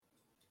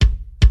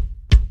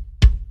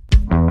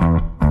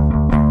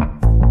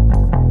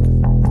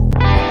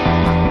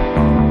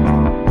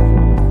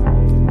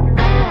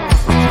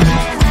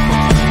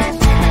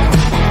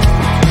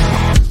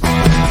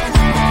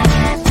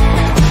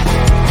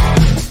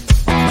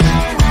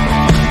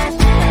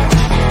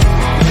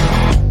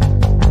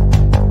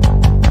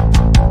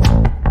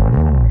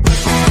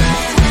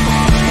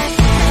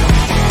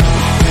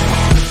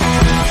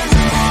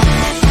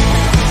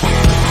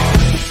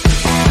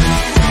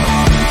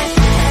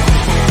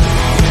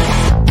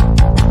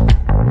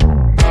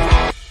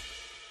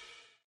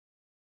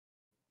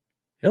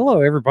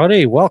Hello,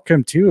 everybody.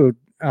 Welcome to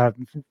a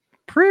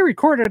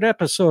pre-recorded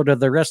episode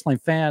of the Wrestling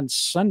Fans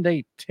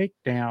Sunday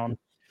Takedown.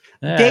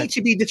 Date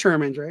to be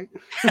determined, right?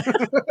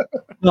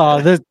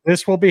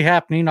 This will be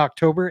happening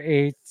October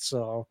 8th,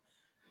 so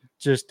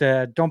just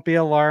don't be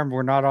alarmed.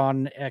 We're not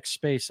on X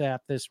Space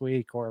app this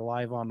week or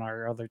live on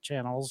our other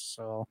channels,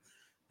 so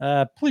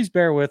please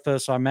bear with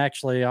us. I'm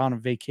actually on a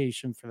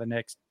vacation for the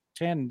next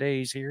 10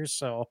 days here,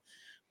 so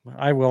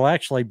I will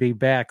actually be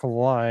back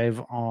live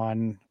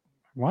on,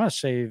 I want to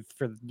say,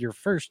 for your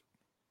first,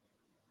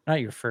 not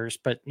your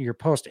first, but your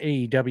post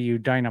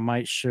AEW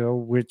Dynamite show,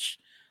 which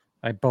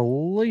I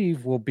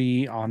believe will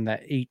be on the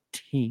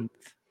 18th.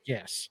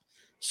 Yes.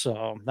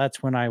 So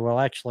that's when I will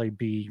actually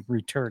be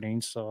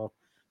returning. So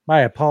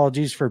my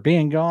apologies for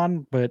being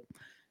gone, but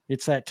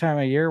it's that time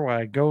of year where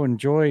I go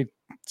enjoy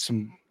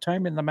some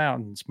time in the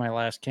mountains, my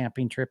last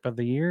camping trip of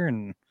the year,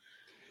 and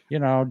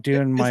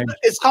doing my.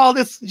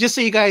 It's just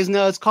so you guys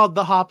know, it's called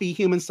the Hoppy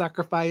Human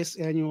Sacrifice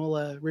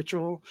Annual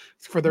Ritual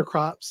for their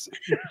crops.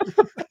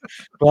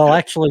 Well,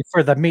 actually,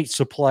 for the meat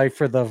supply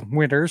for the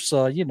winter,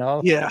 so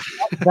yeah,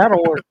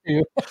 that'll work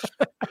too.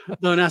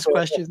 Don't ask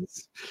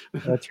questions.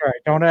 That's right.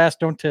 Don't ask,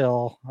 don't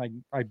tell.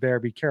 I better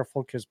be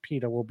careful because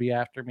PETA will be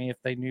after me if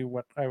they knew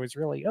what I was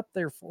really up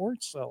there for.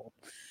 So,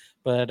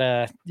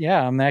 but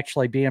yeah, I'm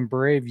actually being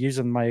brave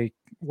using my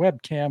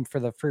webcam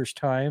for the first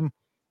time.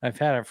 I've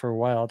had it for a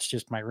while. It's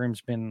just my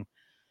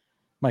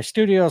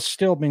studio's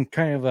still been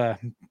kind of a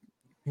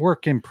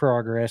work in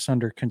progress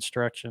under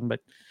construction. But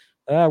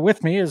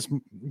with me as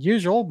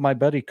usual, my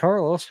buddy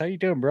Carlos. How you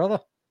doing, brother?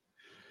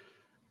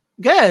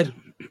 Good.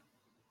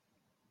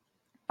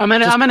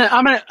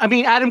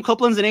 Adam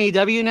Copeland's in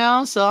AEW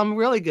now, so I'm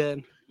really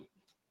good.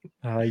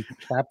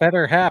 That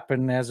better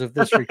happen as of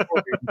this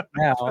recording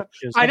now.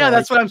 I know,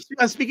 that's what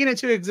I'm speaking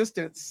into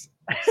existence.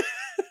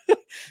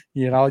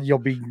 You'll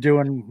be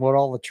doing what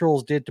all the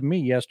trolls did to me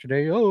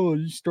yesterday. Oh,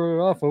 you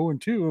started off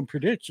 0-2 in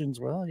predictions.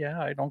 Well,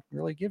 yeah, I don't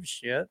really give a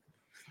shit.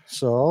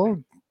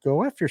 So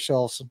go F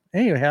yourselves.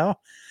 Anyhow,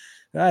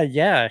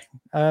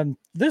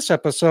 this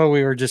episode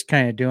we were just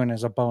kind of doing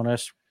as a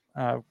bonus.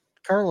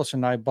 Carlos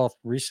and I both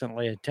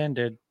recently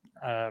attended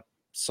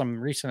some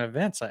recent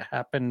events that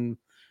happened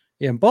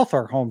in both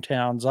our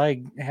hometowns.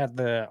 I had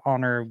the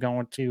honor of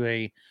going to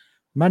a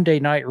Monday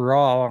Night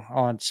Raw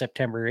on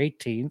September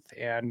 18th,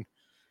 and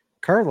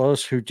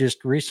Carlos, who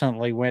just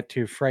recently went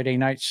to Friday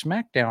Night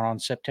SmackDown on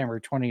September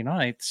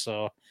 29th.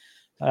 So,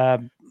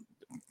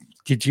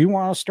 did you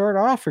want to start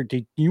off, or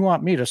did you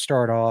want me to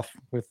start off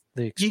with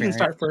the experience? You can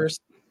start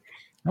first.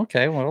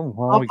 Okay,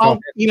 well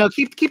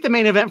keep the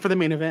main event for the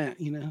main event.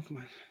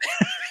 Come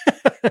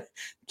on.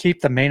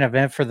 Keep the main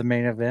event for the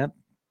main event.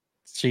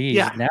 Jeez,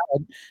 yeah.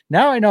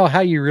 Now I know how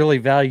you really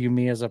value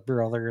me as a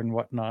brother and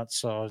whatnot.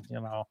 So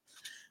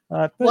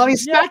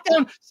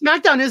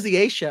SmackDown is the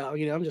A show.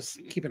 I'm just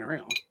keeping it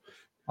real.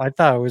 I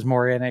thought it was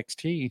more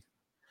NXT.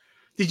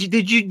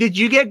 Did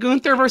you get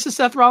Gunther versus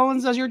Seth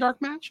Rollins as your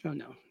dark match? Oh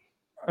no.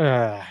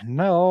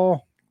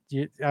 No.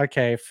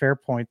 Okay, fair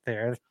point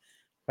there.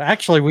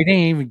 Actually, we didn't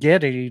even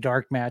get any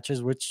dark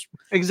matches, which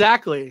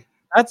exactly.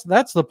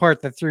 That's the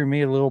part that threw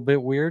me a little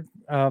bit weird.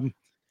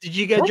 Did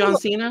you get John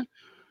Cena?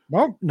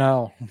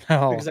 No.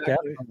 Exactly.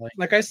 Definitely.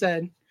 Like I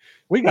said,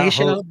 we got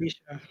hosed.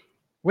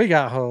 We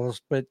got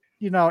hosed, but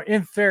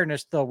in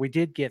fairness, though, we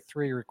did get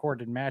 3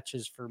 recorded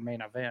matches for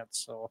main events,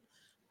 so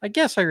I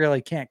guess I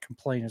really can't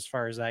complain as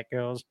far as that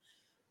goes.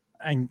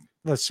 And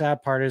the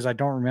sad part is I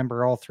don't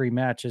remember all 3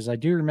 matches. I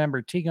do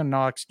remember Tegan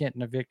Nox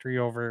getting a victory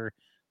over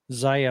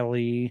Xia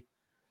Li,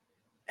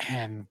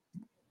 and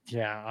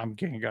yeah, I'm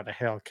going to go to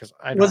hell because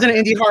I wasn't it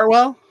Indy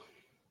Hartwell.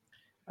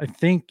 I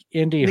think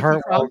Indy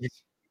Hartwell.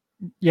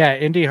 Yeah,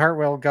 Indy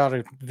Hartwell got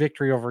a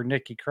victory over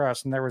Nikki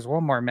Cross, and there was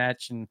one more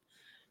match, and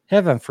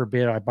heaven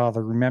forbid I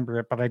bother remember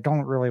it, but I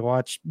don't really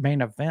watch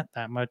main event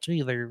that much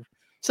either.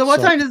 So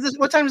what time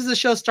does the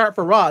show start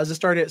for Raw? Does it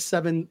start at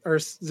 7 or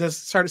does it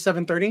start at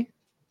 7:30?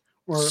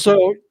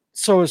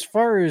 So as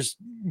far as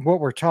what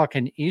we're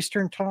talking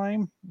Eastern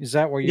time, is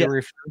that what you're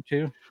referring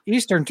to?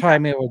 Eastern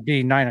time, it would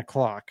be 9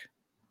 o'clock.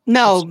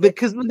 No, but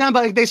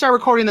they start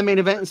recording the main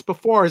events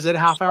before. Is it a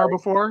half hour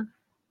before?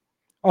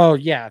 Oh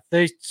yeah,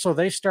 they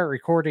start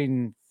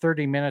recording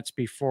 30 minutes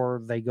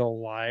before they go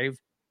live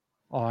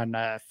on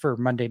for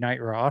Monday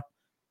Night Raw.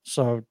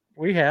 So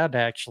we had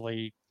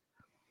basically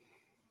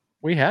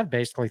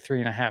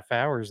 3.5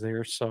 hours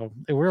there, so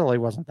it really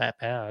wasn't that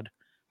bad.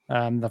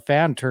 The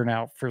fan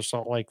turnout for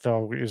Salt Lake,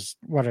 though, is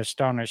what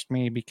astonished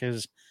me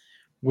because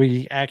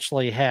we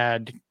actually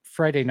had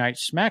Friday Night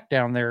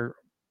SmackDown there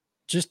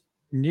just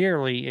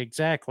nearly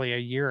exactly a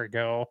year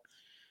ago,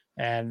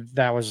 and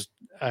that was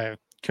a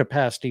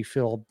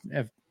capacity-filled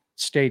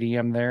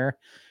stadium there.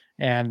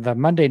 And the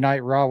Monday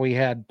Night Raw we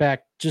had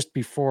back just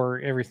before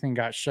everything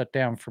got shut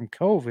down from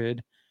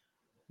COVID,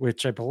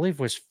 which I believe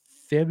was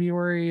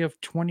February of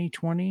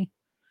 2020.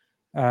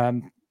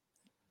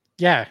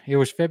 Yeah, it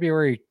was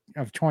February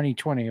of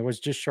 2020. It was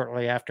just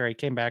shortly after I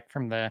came back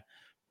from the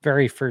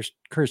very first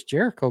Chris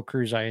Jericho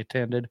cruise I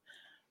attended.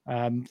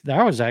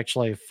 That was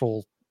actually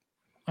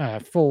a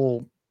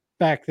full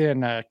back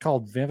then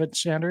called Vivint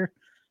Center,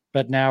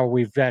 but now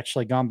we've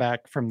actually gone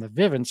back from the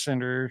Vivint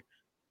Center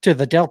to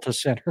the Delta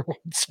Center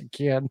once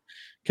again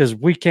because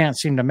we can't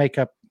seem to make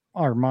up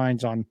our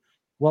minds on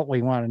what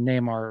we want to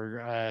name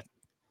our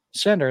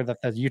center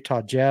that the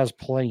Utah Jazz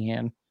play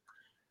in.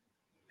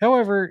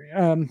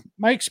 However,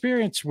 my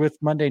experience with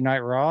Monday Night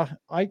Raw,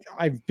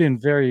 I've been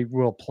very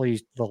well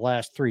pleased the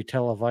last three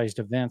televised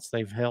events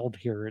they've held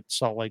here at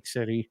Salt Lake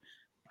City.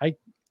 I,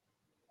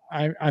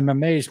 I'm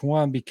amazed,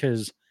 one,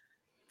 because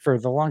for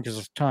the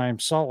longest time,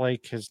 Salt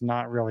Lake has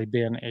not really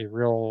been a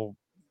real,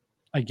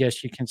 I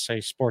guess you can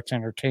say, sports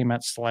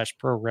entertainment slash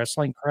pro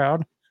wrestling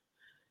crowd.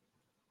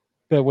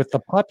 But with the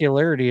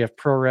popularity of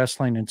pro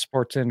wrestling and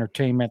sports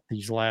entertainment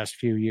these last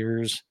few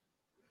years,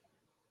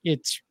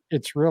 it's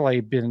really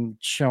been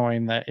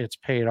showing that it's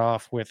paid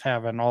off with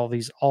having all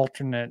these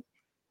alternate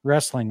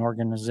wrestling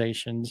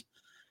organizations.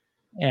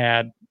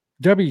 And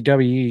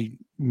WWE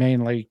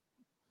mainly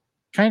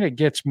kind of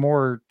gets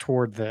more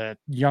toward the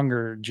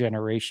younger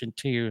generation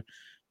too.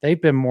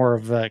 They've been more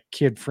of a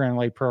kid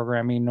friendly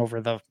programming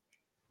over the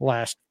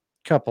last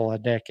couple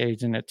of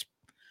decades, and it's,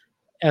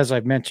 as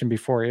I've mentioned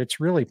before, it's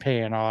really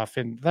paying off.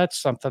 And that's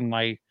something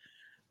I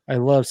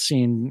love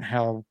seeing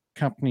how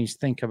companies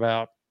think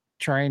about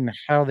trying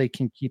how they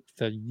can keep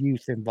the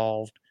youth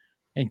involved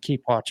and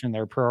keep watching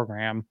their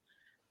program.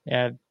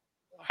 And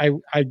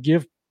I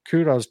give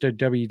kudos to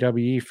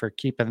WWE for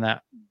keeping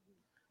that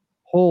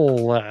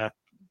whole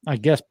I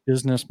guess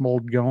business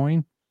mold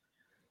going.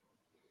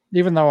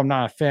 Even though I'm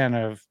not a fan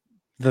of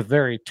the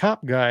very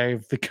top guy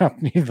of the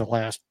company the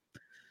last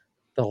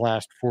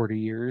 40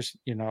 years,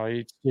 you know,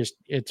 it's just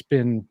it's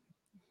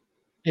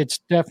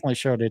definitely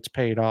showed it's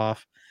paid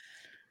off.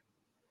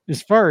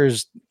 As far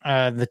as,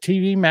 the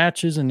TV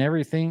matches and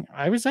everything,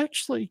 I was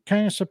actually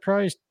kinda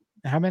surprised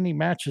how many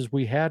matches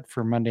we had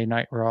for Monday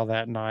Night Raw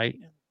that night.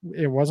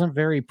 It wasn't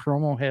very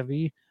promo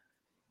heavy.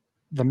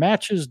 The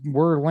matches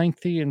were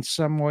lengthy in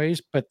some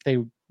ways, but they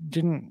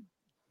didn't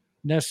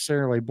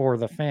necessarily bore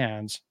the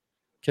fans.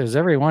 Because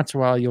every once in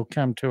a while, you'll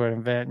come to an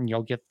event and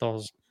you'll get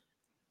those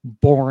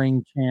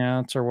boring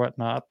chants or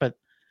whatnot, but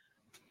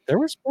there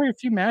was quite a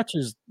few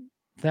matches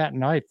that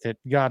night that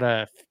got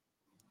a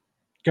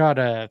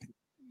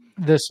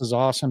 "This is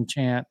awesome"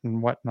 chant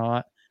and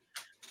whatnot.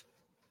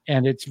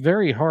 And it's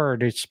very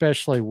hard,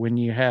 especially when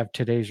you have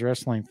today's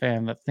wrestling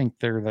fan that think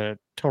they're the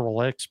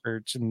total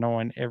experts in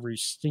knowing every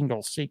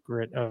single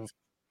secret of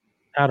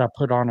how to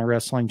put on a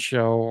wrestling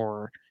show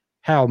or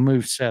how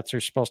move sets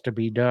are supposed to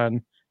be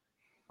done.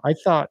 I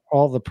thought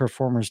all the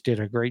performers did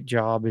a great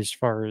job as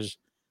far as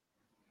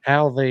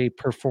how they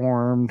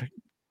performed,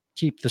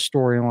 keep the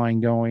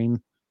storyline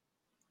going.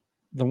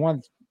 The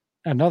one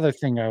Another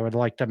thing I would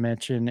like to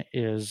mention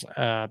is,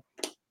 how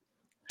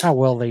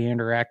well they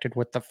interacted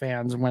with the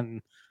fans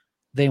when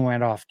they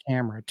went off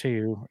camera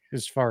too,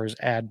 as far as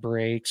ad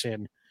breaks,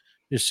 and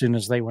as soon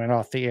as they went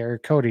off the air,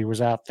 Cody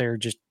was out there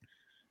just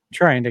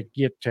trying to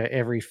get to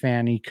every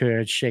fan he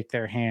could, shake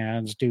their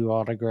hands, do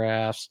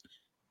autographs.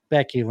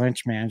 Becky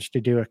Lynch managed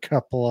to do a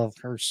couple of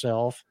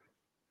herself.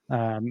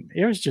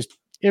 It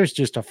was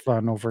just a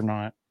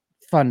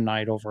fun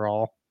night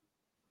overall.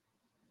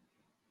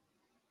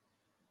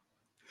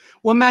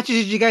 What matches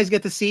did you guys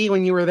get to see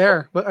when you were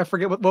there? I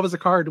forget what was the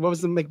card. What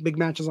was the big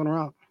matches on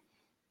Raw?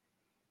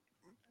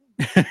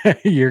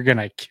 You're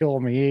gonna kill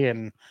me,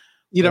 and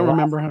You don't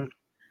laugh. remember,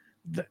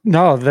 huh?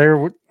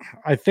 No,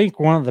 I think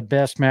one of the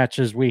best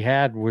matches we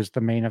had was the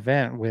main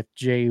event with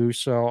Jey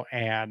Uso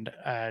and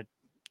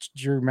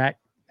Drew Mac.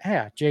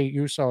 Yeah, Jey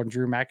Uso and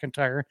Drew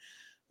McIntyre.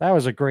 That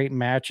was a great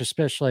match,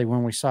 especially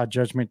when we saw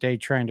Judgment Day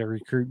trying to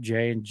recruit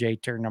Jay and Jay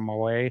turned him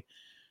away.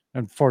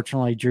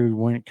 Unfortunately, Drew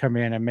wouldn't come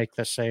in and make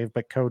the save,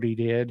 but Cody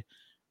did.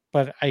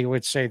 But I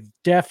would say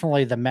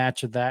definitely the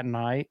match of that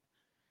night.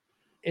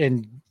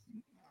 And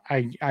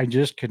I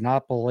just could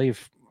not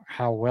believe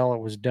how well it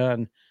was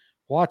done.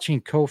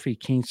 Watching Kofi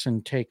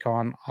Kingston take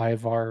on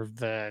Ivar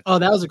the Oh,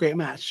 that was a great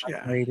match.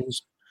 Yeah.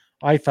 Raiders,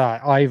 I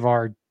thought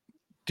Ivar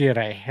did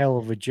a hell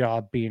of a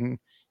job being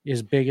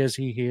as big as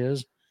he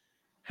is.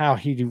 How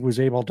he was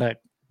able to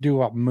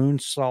do a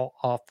moonsault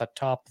off the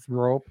top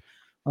rope.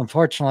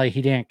 Unfortunately,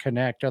 he didn't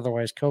connect.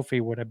 Otherwise,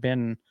 Kofi would have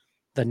been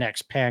the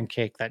next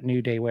pancake that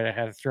New Day would have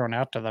had thrown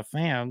out to the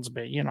fans.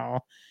 But you know,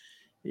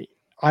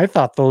 I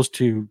thought those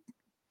two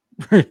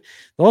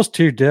those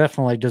two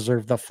definitely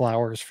deserve the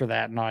flowers for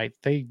that night.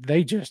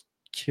 They just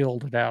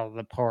killed it out of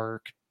the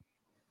park.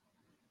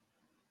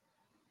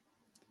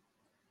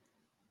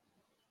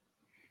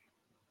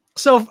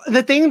 So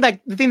the thing that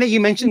you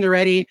mentioned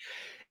already,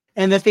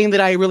 and the thing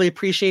that I really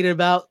appreciated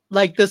about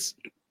like this,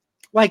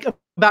 like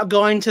about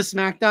going to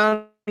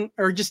SmackDown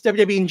or just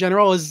WWE in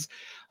general is,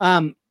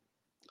 um,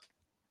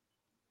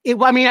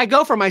 I mean, I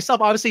go for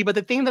myself, obviously, but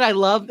the thing that I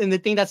love and the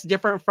thing that's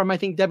different from, I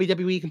think,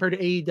 WWE compared to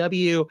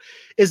AEW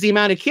is the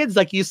amount of kids,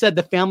 like you said,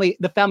 the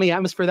family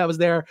atmosphere that was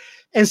there.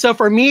 And so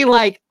for me,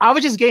 like, I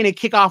was just getting a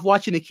kick off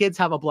watching the kids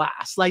have a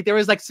blast. Like, there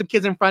was like some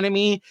kids in front of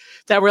me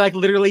that were like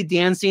literally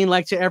dancing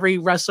like to every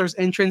wrestler's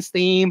entrance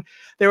theme.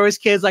 There was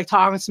kids like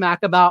talking smack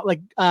about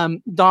like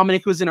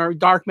Dominic was in our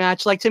dark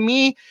match. Like, to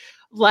me,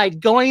 like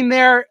going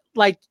there,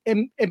 like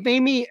it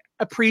made me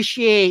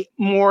appreciate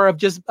more of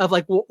just of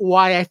like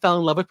why I fell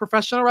in love with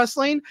professional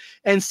wrestling,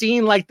 and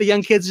seeing like the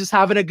young kids just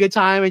having a good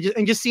time,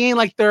 and just seeing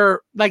like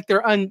their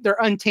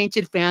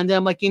untainted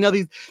fandom. Like, you know,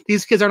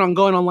 these kids aren't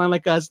going online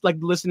like us, like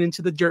listening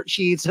to the dirt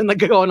sheets and like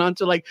going on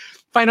to like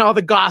find out all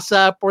the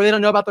gossip, or they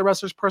don't know about the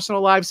wrestlers'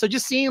 personal lives. So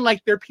just seeing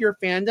like their pure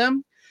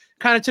fandom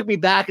kind of took me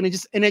back, and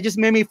it just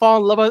made me fall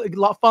in love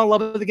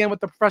with again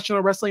with the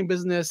professional wrestling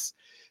business,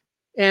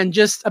 and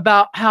just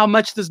about how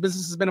much this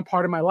business has been a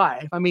part of my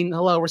life. I mean,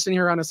 hello, we're sitting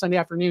here on a Sunday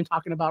afternoon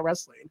talking about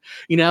wrestling,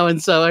 you know?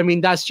 And so, I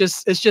mean, it's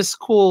just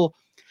cool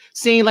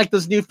seeing like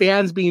those new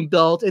fans being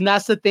built. And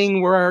that's the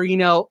thing where, you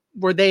know,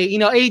 where they, you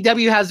know,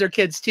 AEW has their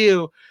kids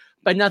too,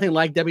 but nothing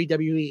like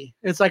WWE.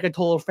 It's like a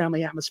total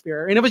family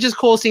atmosphere. And it was just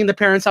cool seeing the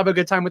parents have a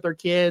good time with their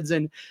kids.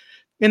 And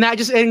that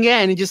just, and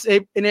again,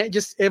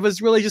 it was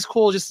really just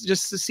cool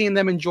just seeing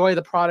them enjoy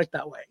the product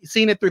that way,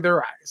 seeing it through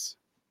their eyes.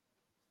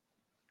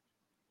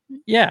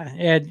 Yeah,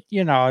 and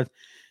you know,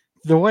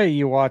 the way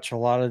you watch a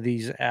lot of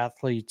these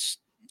athletes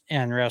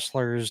and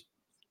wrestlers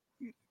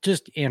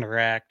just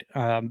interact,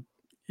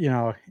 you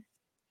know,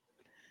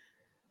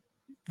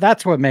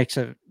 that's what makes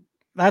it.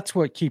 That's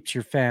what keeps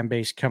your fan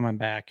base coming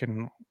back.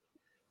 And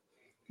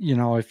you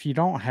know, if you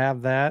don't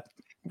have that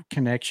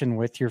connection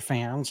with your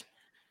fans,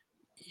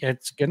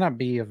 it's gonna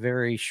be a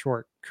very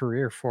short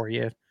career for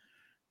you.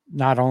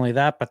 Not only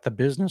that, but the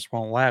business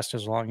won't last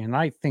as long. And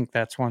I think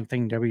that's one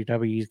thing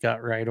WWE's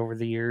got right over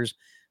the years.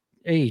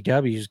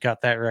 AEW's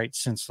got that right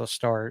since the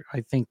start.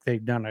 I think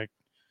they've done a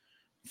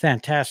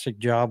fantastic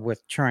job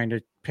with trying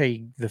to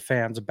pay the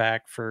fans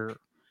back for,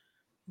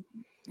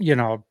 you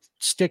know,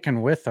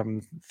 sticking with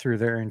them through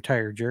their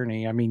entire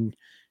journey. I mean,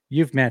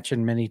 you've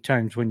mentioned many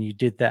times when you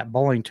did that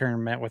bowling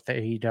tournament with the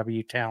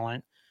AEW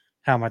talent,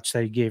 how much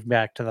they gave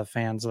back to the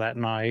fans that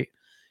night.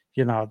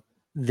 You know,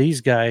 these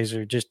guys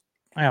are just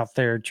out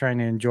there trying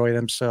to enjoy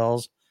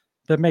themselves,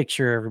 but make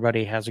sure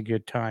everybody has a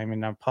good time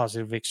and a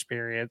positive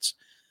experience.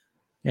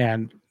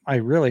 And I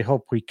really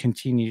hope we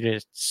continue to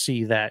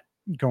see that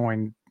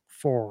going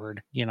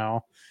forward. You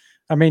know,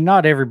 I mean,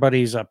 not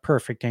everybody's a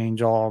perfect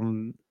angel,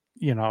 and,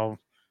 you know,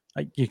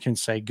 you can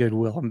say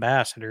goodwill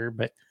ambassador,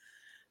 but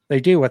they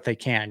do what they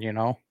can, you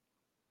know.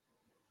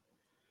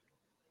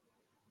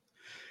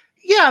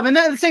 Yeah, I mean,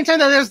 at the same time,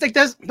 though, there's like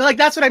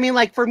that's what I mean.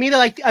 Like for me, to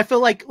like, I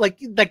feel like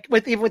with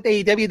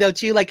AEW though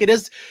too, like it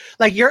is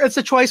like it's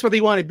a choice whether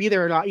you want to be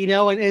there or not, you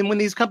know. And when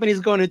these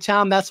companies go into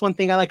town, that's one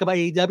thing I like about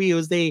AEW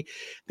is they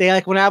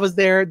like when I was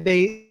there,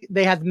 they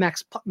had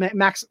Platinum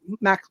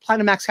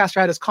Max Caster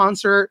had his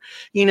concert,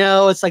 you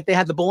know. It's like they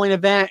had the bowling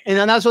event, and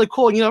that was really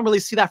cool. And you don't really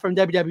see that from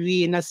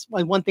WWE, and that's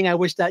like one thing I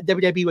wish that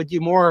WWE would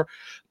do more.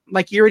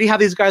 Like, you already have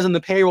these guys on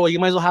the payroll, you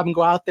might as well have them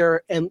go out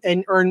there and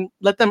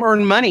let them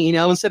earn money, you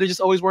know, instead of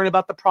just always worrying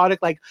about the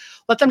product. Like,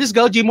 let them just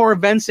go do more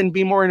events and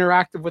be more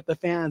interactive with the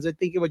fans. I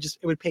think it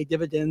would pay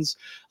dividends.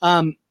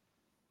 But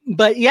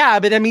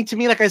I mean, to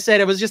me, like I said,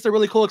 it was just a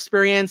really cool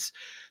experience.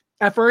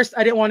 At first,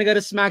 I didn't want to go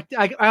to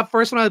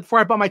SmackDown. Before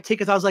I bought my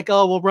tickets, I was like,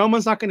 oh, well,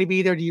 Roman's not going to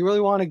be there. Do you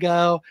really want to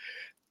go?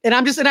 And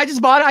I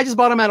just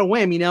bought them at a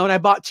whim, you know, and I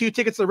bought 2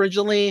 tickets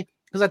originally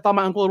because I thought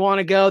my uncle would want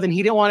to go. Then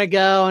he didn't want to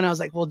go. And I was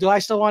like, well, do I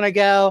still want to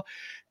go?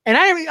 And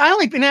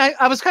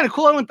I was kind of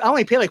cool. I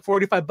only paid like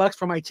 $45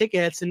 for my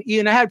tickets, and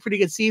even I had pretty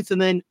good seats. And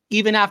then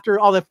even after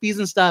all the fees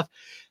and stuff,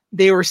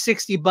 they were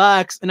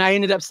 $60, and I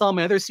ended up selling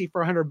my other seat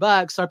for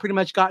 $100. So I pretty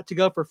much got to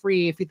go for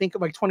free. If you think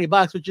of like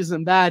 $20, which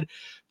isn't bad.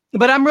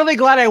 But I'm really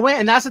glad I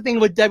went. And that's the thing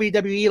with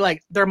WWE,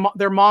 like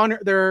their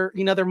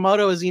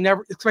motto is you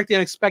never expect the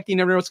unexpected, you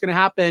never know what's going to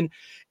happen.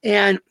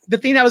 And the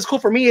thing that was cool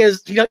for me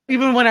is, you know,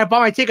 even when I bought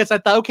my tickets, I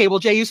thought, okay, well,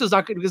 Jey Uso's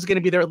going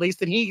to be there at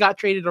least, and he got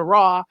traded to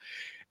Raw.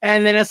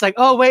 And then it's like,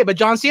 oh, wait, but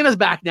John Cena's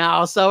back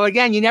now. So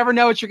again, you never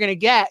know what you're going to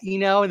get, you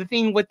know. And the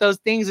thing with those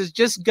things is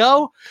just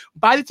go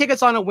buy the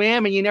tickets on a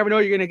whim, and you never know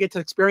what you're going to get to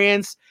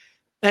experience.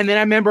 And then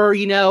I remember,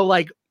 you know,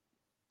 like,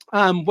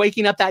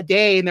 waking up that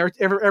day, and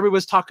everybody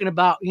was talking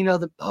about, you know,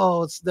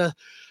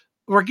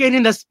 we're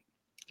getting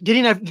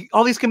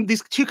all these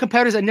 2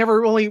 competitors that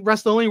never only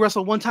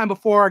wrestled one time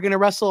before are going to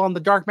wrestle on the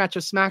dark match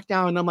of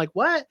SmackDown. And I'm like,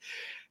 what?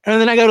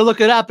 And then I go to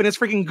look it up, and it's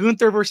freaking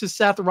Gunther versus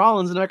Seth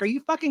Rollins. And I'm like, are you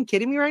fucking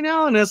kidding me right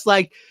now? And it's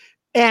like,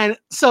 and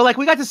so like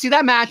we got to see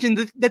that match.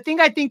 And the thing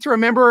I think to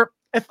remember,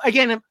 if I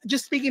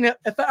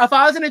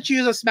was going to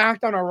choose a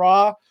SmackDown or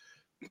Raw,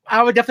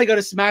 I would definitely go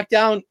to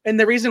SmackDown. And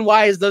the reason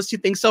why is those 2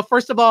 things. So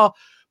first of all,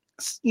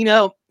 you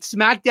know,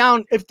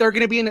 SmackDown, if they're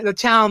going to be in the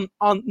town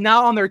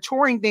on their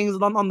touring things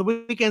on the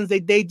weekends,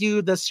 they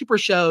do the super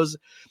shows.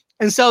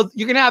 And so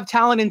you're going to have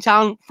talent in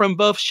town from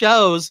both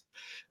shows.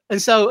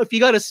 And so if you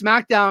go to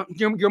SmackDown,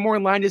 you're more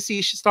in line to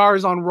see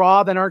stars on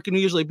Raw than aren't going to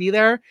usually be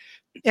there.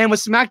 And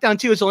with SmackDown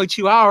too, it's only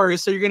 2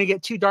 hours, so you're going to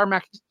get two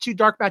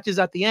dark matches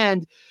at the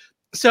end.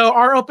 So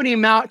our opening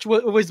match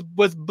was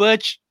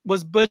Butch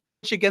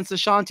against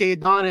Ashante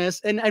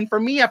Adonis, and for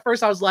me at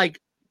first I was a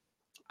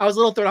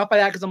little thrown off by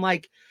that because I'm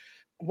like,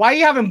 why are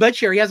you having Butch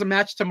here? He has a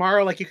match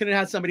tomorrow. Like, you couldn't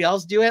have somebody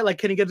else do it. Like,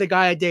 couldn't give the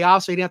guy a day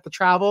off so he didn't have to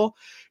travel,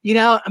 you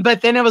know?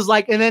 But then it was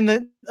like,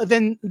 and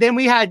then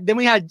we had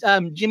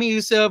Jimmy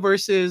Uso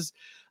versus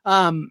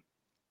Carl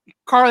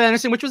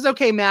Anderson, which was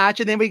okay match.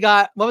 And then we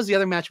got, what was the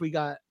other match we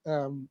got?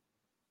 What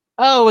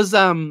was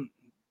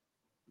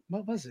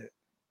it?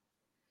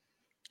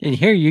 And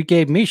here you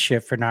gave me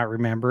shit for not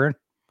remembering.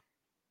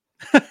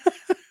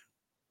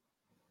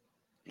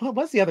 What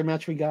was the other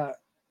match we got?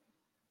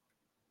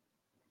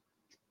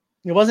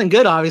 It wasn't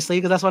good, obviously,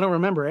 because that's why I don't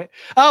remember it.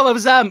 Oh, it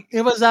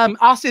was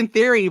Austin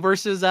Theory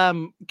versus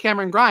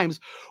Cameron Grimes,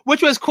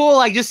 which was cool.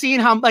 Like, just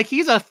seeing how, like,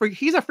 he's a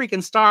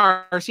freaking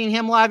star. Seeing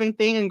him live and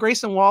thing, and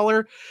Grayson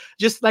Waller,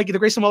 just like the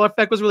Grayson Waller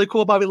effect was really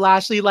cool. Bobby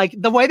Lashley, like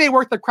the way they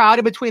worked the crowd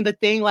in between the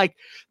thing, like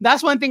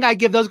that's one thing I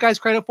give those guys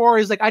credit for,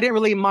 is like I didn't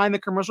really mind the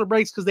commercial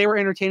breaks because they were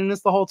entertaining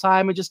us the whole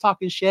time and just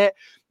talking shit.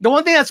 The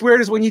one thing that's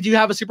weird is when you do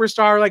have a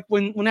superstar, like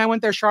when I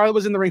went there, Charlotte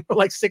was in the ring for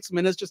like 6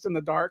 minutes just in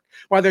the dark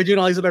while they're doing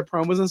all these other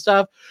promos and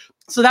stuff.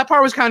 So that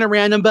part was kind of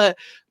random, but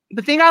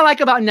the thing I like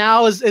about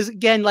now is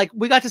again, like,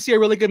 we got to see a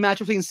really good match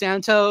between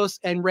Santos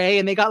and Ray,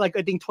 and they got like,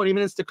 I think 20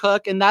 minutes to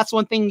cook. And that's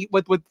one thing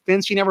with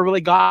Vince, you never really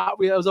got.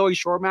 It was always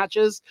short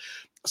matches.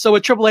 So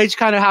with Triple H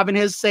kind of having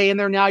his say in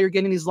there now, you're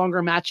getting these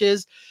longer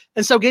matches.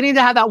 And so getting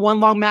to have that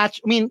one long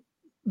match, I mean,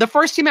 the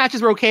first 2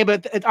 matches were okay,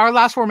 but our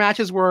last 4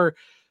 matches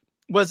was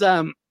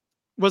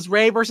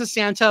Ray versus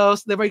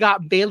Santos. Then we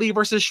got Bayley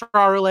versus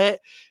Charlotte.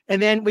 And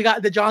then we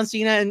got the John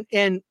Cena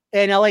and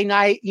LA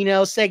Knight, you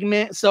know,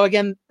 segment. So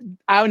again,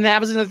 and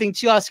that was another thing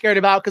too I was scared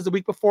about, because the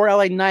week before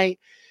LA Knight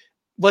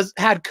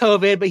had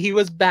COVID, but he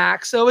was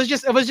back. So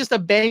it was just a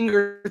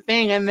banger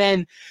thing. And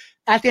then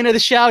at the end of the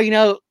show, you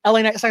know,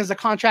 LA Knight signs the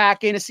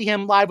contract, and to see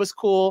him live was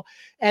cool.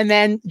 And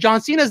then John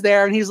Cena's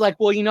there, and he's like,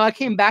 well, you know, I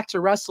came back to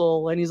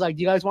wrestle. And he's like,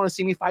 do you guys want to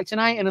see me fight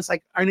tonight? And it's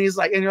like, and he's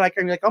like, and you're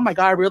like, oh my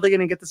God, I'm really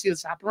going to get to see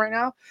this happen right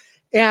now.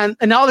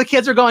 And all the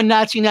kids are going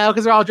nuts, you know,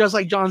 because they're all dressed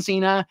like John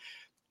Cena.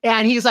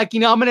 And he's like,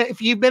 you know,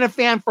 if you've been a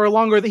fan for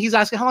longer, he's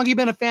asking, how long have you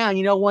been a fan?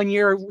 You know, 1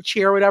 year,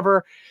 cheer, or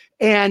whatever.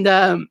 And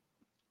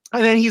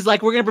then he's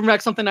like, we're going to bring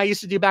back something I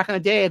used to do back in the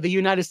day, the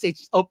United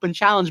States Open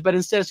Challenge, but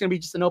instead it's going to be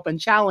just an open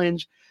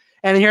challenge.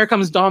 And then here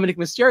comes Dominic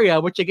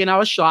Mysterio, which again, I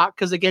was shocked,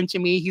 because again, to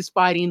me, he's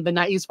fighting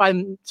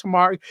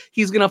tomorrow.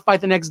 He's going to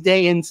fight the next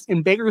day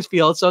in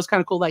Bakersfield. So it's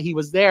kind of cool that he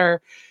was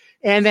there.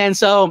 And then,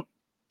 so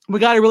we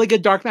got a really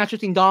good dark match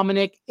between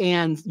Dominic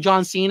and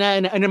John Cena.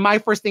 And then my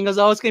first thing was,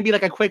 it's going to be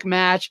like a quick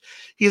match.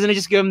 He's going to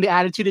just give him the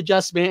attitude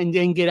adjustment and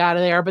then get out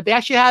of there. But they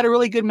actually had a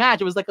really good match.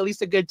 It was like at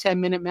least a good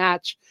 10-minute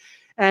match.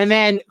 And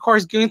then, of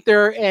course,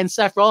 Gunther and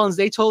Seth Rollins,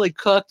 they totally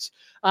cooked.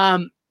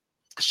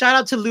 Shout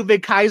out to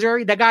Ludwig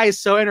Kaiser. That guy is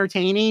so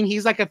entertaining.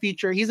 He's like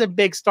he's a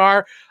big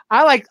star.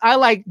 I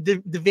like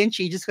Da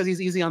Vinci just because he's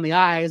easy on the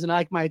eyes, and I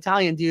like my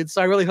Italian dude.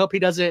 So I really hope he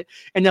doesn't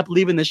end up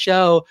leaving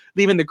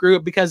the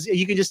group, because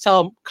you can just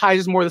tell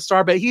Kaiser's more the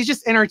star, but he's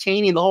just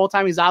entertaining the whole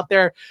time he's out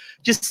there.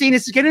 Just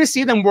getting to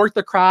see them work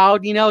the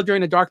crowd, you know,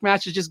 during the dark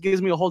match, it just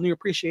gives me a whole new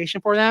appreciation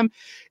for them.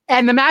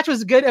 And the match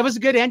was good. It was a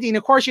good ending.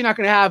 Of course, you're not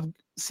going to have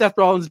Seth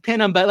Rollins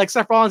pin him, but like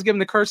Seth Rollins giving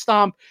the curse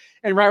stomp,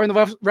 and right when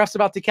the ref's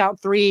about to count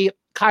 3,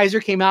 Kaiser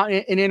came out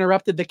and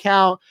interrupted the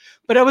count.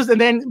 But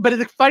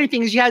the funny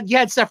thing is, you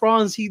had Seth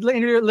Rollins. He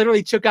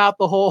literally took out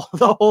the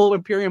whole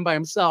Imperium by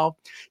himself.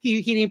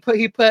 He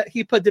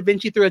put Da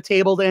Vinci through a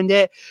table to end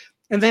it.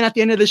 And then at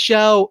the end of the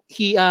show,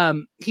 he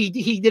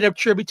did a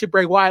tribute to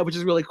Bray Wyatt, which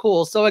is really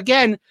cool. So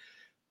again,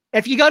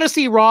 if you go to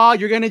see Raw,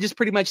 you're going to just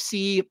pretty much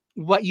see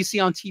what you see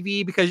on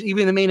TV, because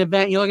even in the main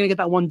event, you're only going to get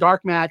that one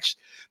dark match.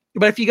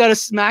 But if you go to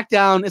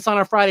SmackDown, it's on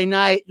a Friday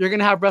night. You're going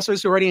to have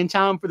wrestlers who are already in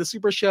town for the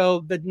Super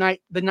Show the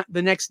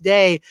next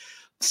day.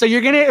 So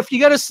if you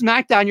go to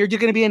SmackDown, you're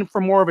going to be in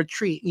for more of a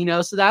treat, you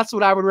know? So that's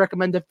what I would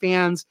recommend to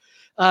fans.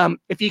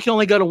 If you can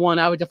only go to one,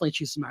 I would definitely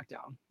choose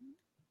SmackDown.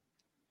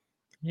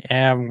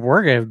 Yeah,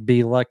 we're going to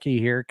be lucky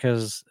here,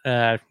 because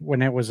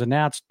when it was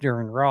announced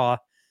during Raw,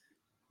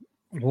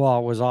 well,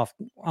 it was off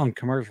on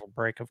commercial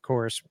break, of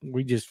course,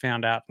 we just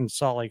found out in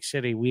Salt Lake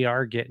City we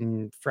are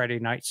getting Friday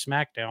Night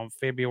SmackDown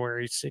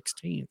February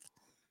 16th.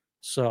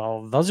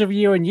 So those of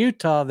you in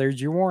Utah,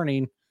 there's your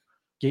warning.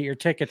 Get your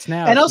tickets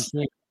now.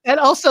 And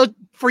also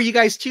for you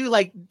guys too,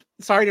 like,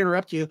 sorry to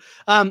interrupt you.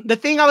 The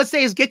thing I would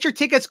say is get your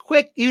tickets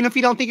quick, even if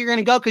you don't think you're going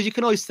to go, because you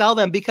can always sell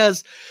them.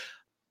 Because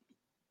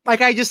like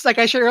I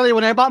shared earlier,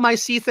 when I bought my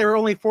seats, they were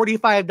only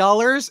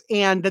 $45.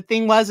 And the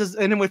thing was,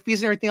 and then with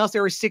fees and everything else, they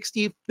were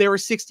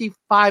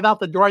 65 out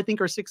the door, I think,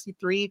 or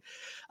 63.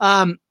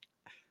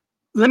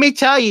 Let me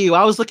tell you,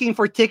 I was looking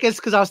for tickets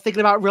because I was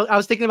thinking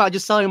about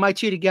just selling my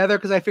 2 together,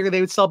 because I figured they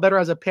would sell better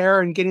as a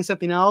pair and getting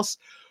something else.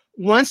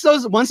 Once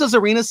those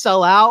arenas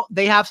sell out,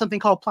 they have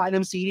something called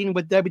platinum seating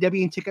with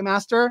WWE and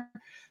Ticketmaster.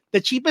 The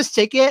cheapest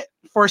ticket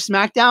for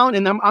SmackDown,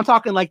 and I'm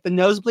talking like the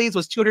nosebleeds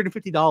was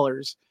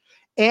 $250,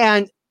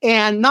 and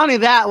not only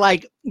that,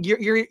 like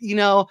you're you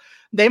know,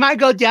 they might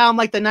go down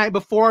like the night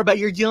before, but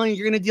you're going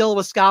to deal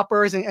with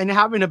scalpers and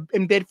having to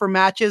and bid for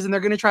matches, and they're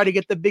going to try to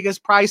get the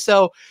biggest price.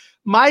 So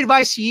my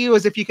advice to you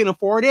is, if you can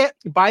afford it,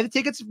 buy the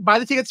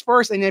tickets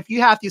first. And if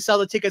you have to, sell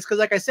the tickets, because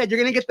like I said, you're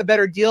going to get the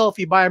better deal if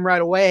you buy them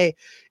right away.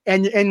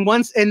 And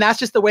that's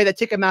just the way that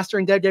Ticketmaster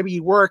and WWE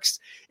works,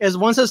 is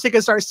once those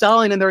tickets start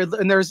selling and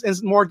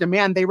there's more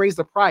demand, they raise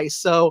the price.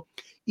 So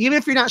even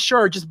if you're not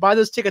sure, just buy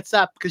those tickets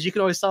up, because you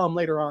can always sell them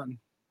later on.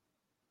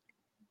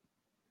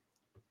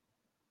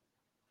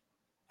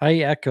 I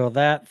echo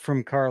that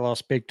from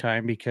Carlos big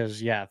time,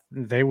 because yeah,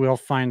 they will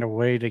find a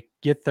way to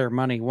get their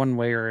money one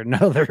way or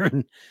another,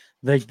 and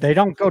they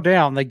don't go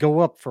down, they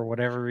go up for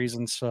whatever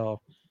reason.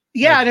 So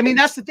yeah, and I mean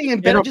that's the thing.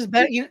 And just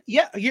bet, you're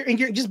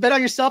just bet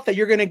on yourself that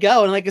you're going to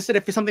go. And like I said,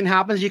 if something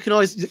happens, you can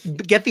always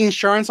get the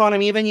insurance on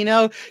them. Even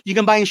you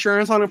can buy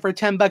insurance on them for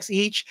 $10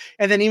 each,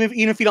 and then even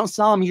if you don't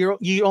sell them,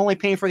 you only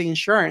paying for the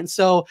insurance.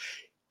 So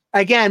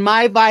again,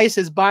 my advice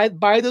is buy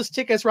those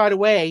tickets right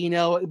away,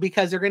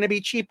 because they're going to be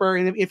cheaper.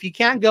 And if you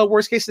can't go,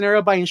 worst case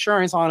scenario, buy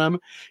insurance on them,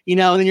 and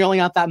then you're only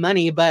out that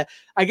money. But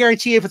I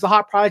guarantee you, if it's a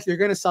hot product, you're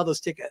going to sell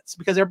those tickets,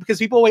 because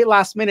people wait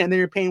last minute, and then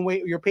you're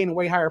paying a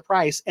way higher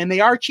price, and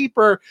they are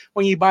cheaper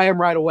when you buy them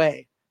right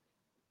away.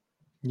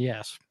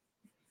 Yes.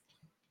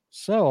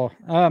 So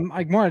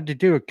I wanted to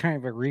do a kind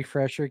of a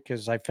refresher,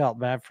 because I felt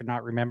bad for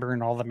not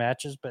remembering all the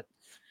matches, but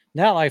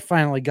now I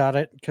finally got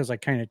it, because I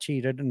kind of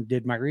cheated and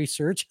did my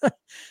research.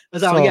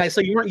 So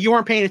you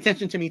weren't paying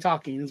attention to me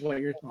talking, is what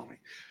you're telling me.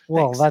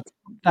 Well, Thanks.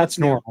 that's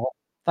normal.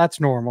 That's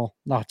normal.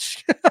 Not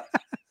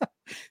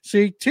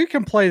see, two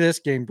can play this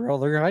game,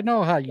 brother. I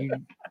know how you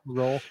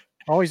roll.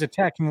 Always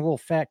attacking the little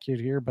fat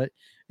kid here, but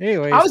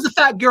anyways, I was the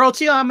fat girl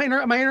too. I'm my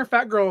inner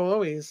fat girl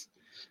always.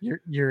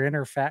 Your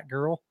inner fat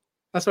girl.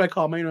 That's what I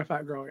call my inner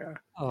fat girl. Yeah.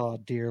 Oh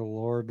dear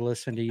Lord,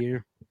 listen to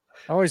you.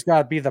 Always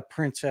got to be the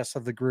princess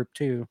of the group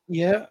too.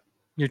 Yeah.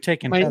 You're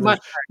taking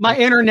my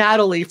inner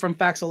Natalie from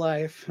Facts of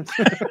Life.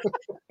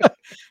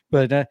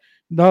 But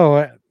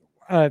no,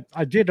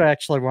 I did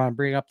actually want to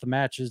bring up the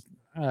matches.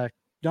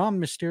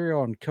 Dom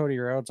Mysterio and Cody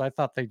Rhodes, I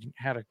thought they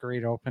had a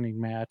great opening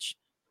match.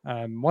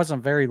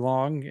 Wasn't very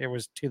long. It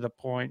was to the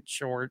point,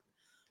 short.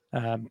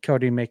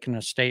 Cody making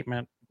a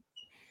statement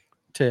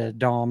to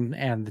Dom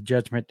and the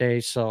Judgment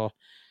Day. So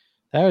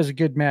that was a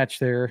good match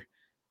there.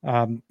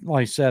 Like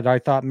I said, I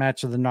thought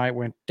match of the night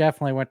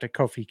definitely went to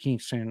Kofi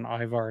Kingston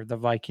and Ivar, the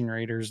Viking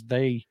Raiders.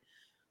 They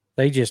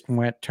just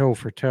went toe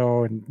for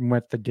toe and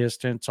went the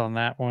distance on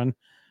that one.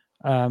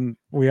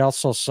 We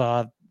also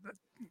saw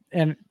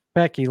and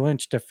Becky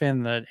Lynch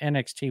defend the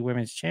NXT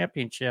Women's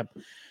Championship,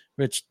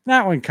 which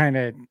that one kind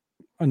of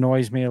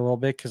annoys me a little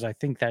bit, because I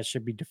think that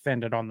should be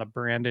defended on the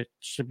brand. It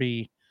should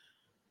be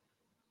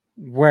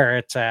where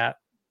it's at.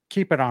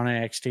 Keep it on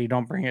NXT.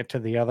 Don't bring it to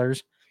the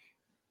others.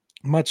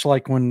 Much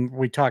like when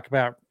we talk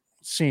about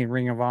seeing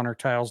Ring of Honor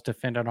titles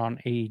defended on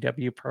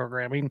AEW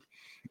programming,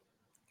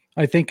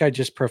 I think I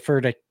just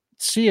prefer to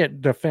see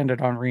it defended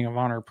on Ring of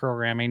Honor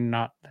programming,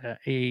 not the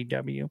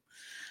AEW.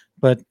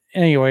 But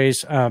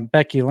anyways,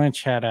 Becky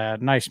Lynch had a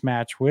nice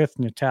match with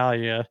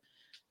Natalya,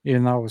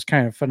 even though it was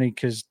kind of funny,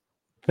 because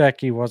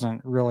Becky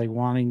wasn't really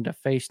wanting to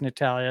face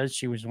Natalya.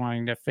 She was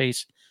wanting to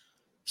face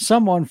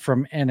someone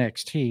from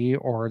NXT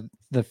or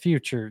the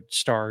future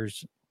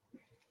stars.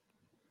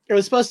 It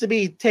was supposed to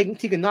be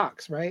Tegan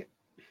Nox, right?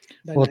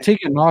 Well,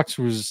 Tegan Nox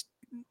was,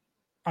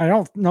 I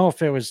don't know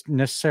if it was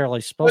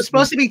necessarily supposed. It was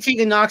supposed to be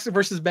Tegan Nox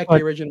versus Becky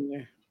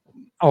originally.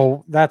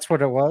 Oh, that's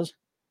what it was.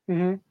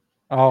 Mm-hmm.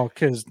 Oh,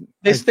 because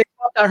they thought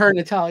that her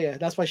Natalya.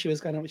 That's why she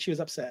was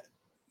upset.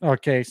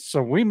 Okay,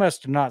 so we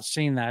must have not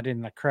seen that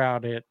in the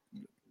crowd at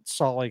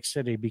Salt Lake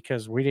City,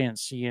 because we didn't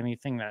see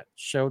anything that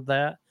showed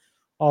that.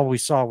 All we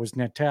saw was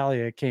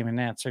Natalya came and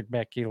answered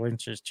Becky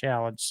Lynch's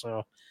challenge.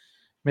 So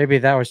maybe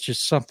that was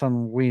just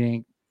something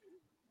we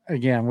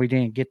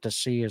didn't get to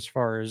see as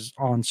far as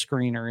on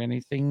screen or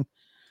anything.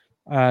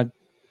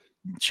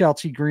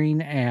 Chelsea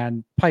Green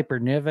and Piper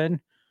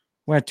Niven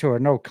went to a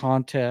no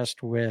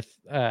contest with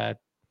Shayna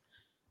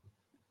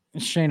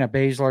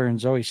Baszler and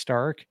Zoe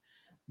Stark,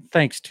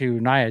 thanks to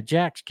Nia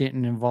Jax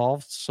getting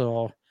involved.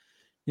 So,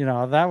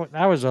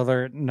 that was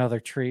another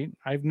treat.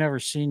 I've never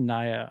seen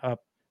Nia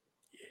up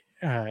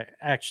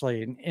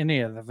actually in any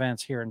of the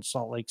events here in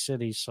Salt Lake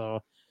City.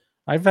 So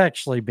I've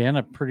actually been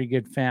a pretty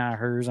good fan of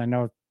hers. I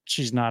know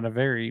she's not a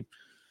very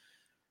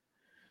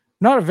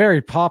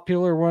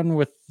popular one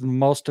with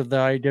most of the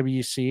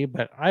IWC,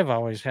 but I've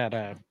always had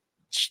a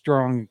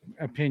strong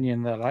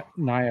opinion that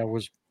Nia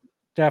was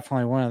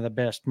definitely one of the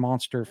best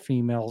monster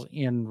females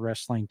in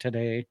wrestling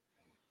today.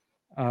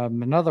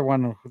 Another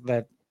one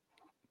that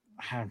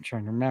I'm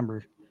trying to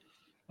remember.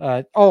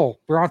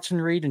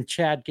 Bronson Reed and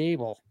Chad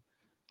Gable.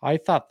 I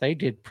thought they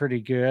did pretty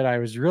good. I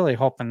was really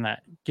hoping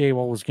that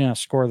Gable was going to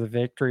score the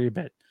victory,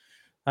 but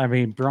I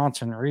mean,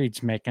 Bronson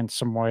Reed's making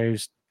some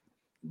waves,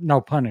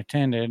 no pun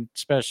intended,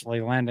 especially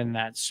landing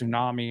that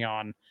tsunami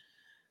on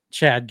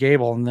Chad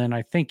Gable, and then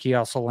I think he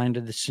also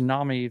landed the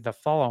tsunami the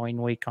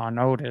following week on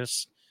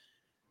Otis.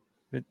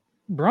 But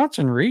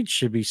Bronson Reed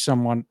should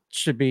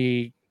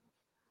be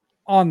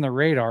on the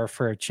radar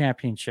for a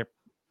championship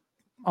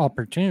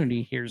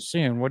opportunity here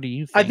soon. What do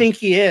you I think? think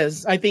he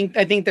is. I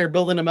think they're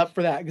building him up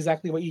for that.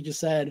 Exactly what you just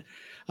said.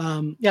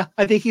 Yeah,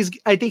 I think he's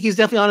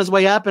definitely on his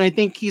way up, and I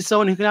think he's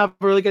someone who can have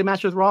a really good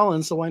match with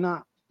Rollins. So why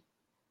not?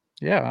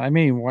 Yeah, I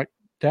mean, what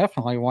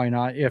definitely why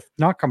not? If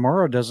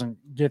Nakamura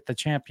doesn't get the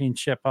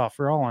championship off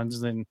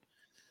Rollins, then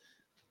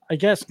I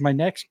guess my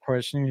next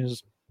question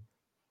is,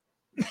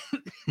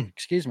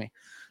 excuse me,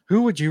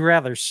 who would you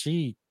rather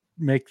see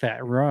make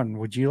that run?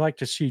 Would you like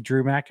to see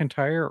Drew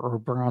McIntyre or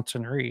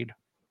Bronson Reed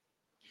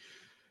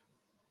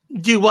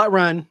Do what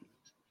run?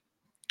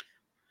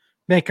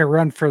 make a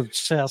run for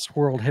Seth's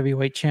World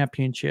Heavyweight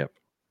Championship?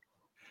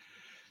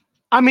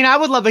 I mean, I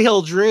would love a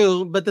heel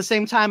Drew, but at the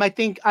same time, I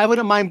think I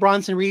wouldn't mind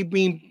Bronson Reed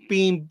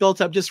being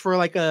built up just for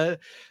like a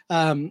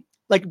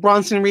like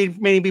Bronson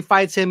Reed maybe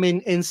fights him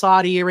in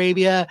Saudi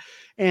Arabia,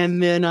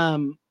 and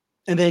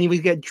then we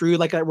get Drew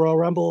like at Royal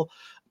Rumble.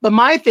 But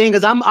my thing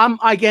is, I'm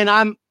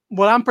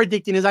what I'm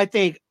predicting is I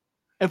think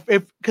if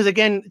because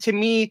again to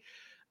me,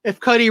 if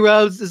Cody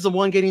Rhodes is the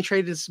one getting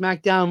traded to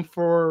SmackDown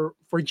for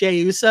Jey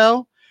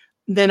Uso,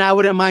 then I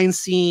wouldn't mind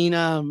seeing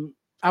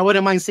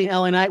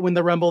LA Knight win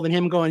the Rumble than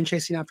him going and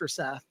chasing after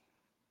Seth.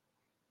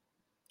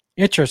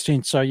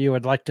 Interesting. So you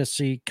would like to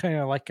see kind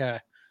of like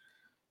a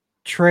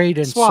trade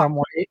in Swap. some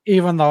way,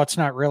 even though it's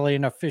not really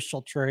an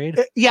official trade.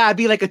 Yeah, it'd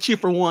be like a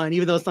 2-for-1,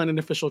 even though it's not an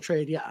official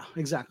trade. Yeah,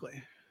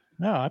 exactly.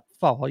 No, I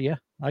follow you.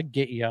 I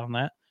get you on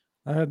that.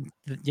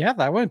 Yeah,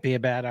 that wouldn't be a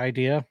bad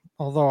idea.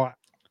 Although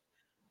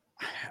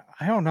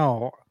I don't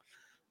know.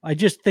 I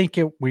just think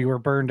we were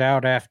burned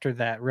out after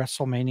that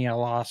WrestleMania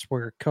loss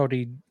where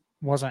Cody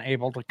wasn't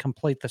able to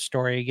complete the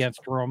story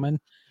against Roman.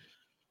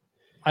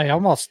 I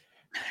know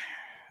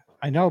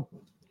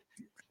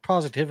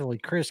positively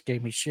Chris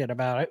gave me shit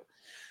about it,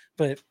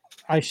 but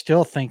I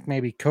still think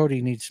maybe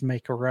Cody needs to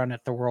make a run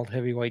at the World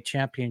Heavyweight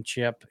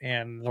Championship.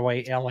 And the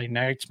way LA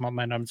Knight's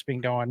momentum's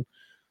been going,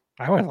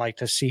 I would like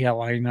to see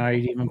LA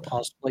Knight even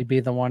possibly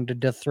be the one to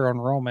dethrone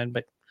Roman.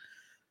 But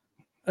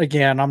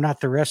again, I'm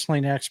not the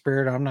wrestling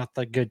expert. I'm not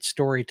the good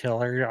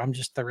storyteller. I'm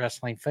just the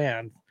wrestling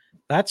fan.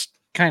 That's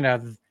kind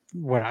of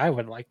what I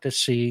would like to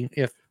see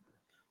if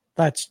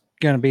that's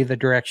going to be the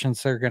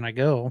directions they're going to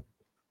go.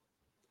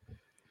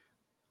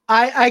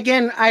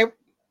 I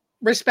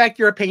respect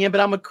your opinion,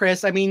 but I'm with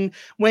Chris. I mean,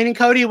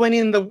 Cody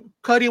winning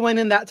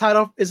that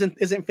title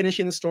isn't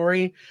finishing the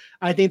story.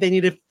 I think they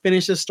need to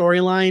finish the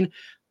storyline.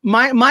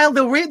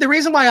 The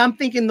reason why I'm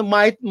thinking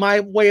my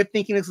way of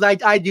thinking is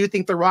I do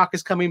think The Rock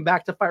is coming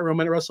back to fight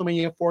Roman at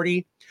WrestleMania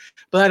 40,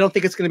 but I don't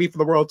think it's going to be for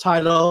the world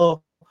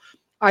title.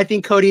 I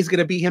think Cody's going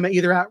to beat him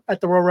either at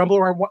the Royal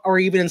Rumble or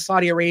even in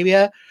Saudi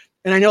Arabia.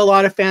 And I know a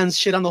lot of fans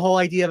shit on the whole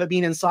idea of it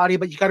being in Saudi,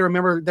 but you got to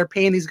remember they're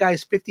paying these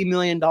guys $50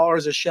 million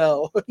a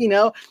show. You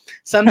know,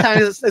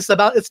 sometimes it's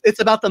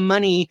about the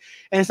money,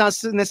 and it's not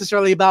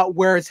necessarily about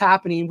where it's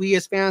happening. We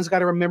as fans got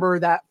to remember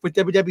that with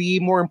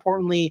WWE, more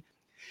importantly,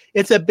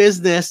 it's a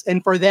business,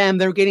 and for them,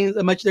 they're getting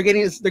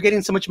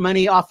so much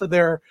money off of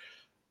their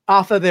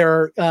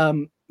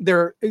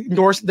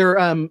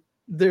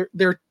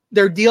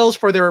deals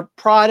for their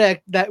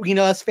product that, you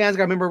know, as fans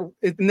got to remember,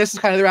 and this is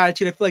kind of their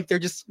attitude. I feel like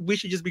we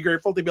should just be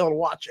grateful to be able to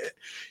watch it.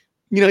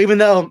 You know, even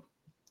though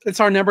it's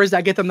our numbers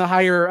that get them the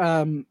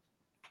higher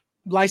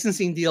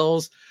licensing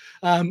deals.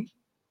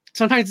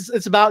 Sometimes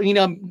it's about, you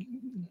know,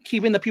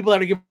 keeping the people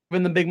that are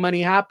giving them big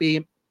money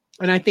happy.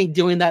 And I think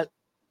doing the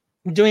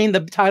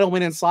title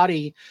win in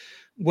Saudi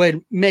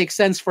would make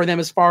sense for them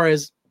as far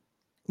as,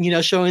 you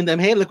know, showing them,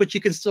 hey, look what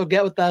you can still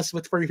get with us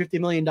with $50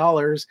 million.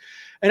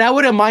 And I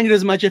wouldn't mind it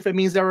as much if it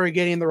means that we're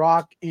getting The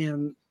Rock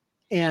and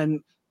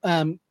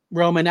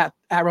Roman at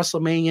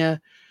WrestleMania.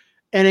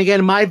 And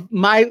again, I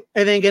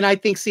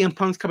think CM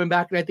Punk's coming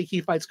back, and I think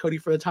he fights Cody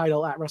for the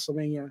title at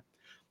WrestleMania.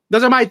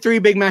 Those are my three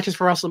big matches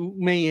for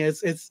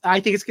WrestleMania. I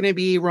think it's going to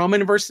be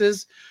Roman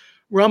versus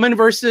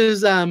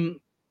The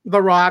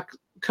Rock,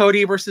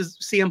 Cody versus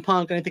CM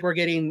Punk, and I think we're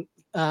getting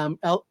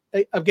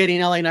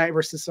LA Knight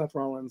versus Seth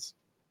Rollins.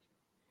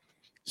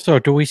 So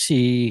do we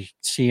see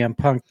CM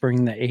Punk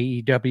bring the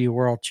AEW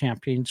World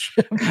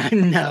Championship?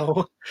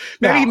 No.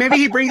 Maybe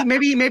he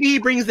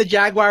brings the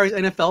Jaguars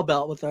NFL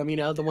belt with him, you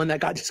know, the one that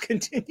got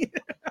discontinued.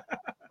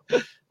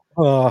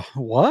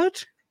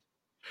 What?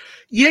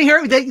 You didn't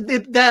hear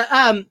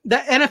the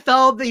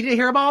NFL, they didn't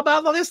hear about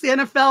all this? The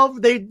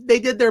NFL, they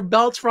did their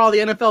belts for all the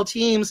NFL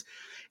teams,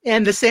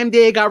 and the same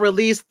day it got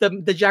released,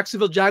 the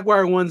Jacksonville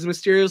Jaguar ones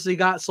mysteriously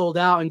got sold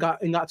out and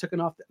got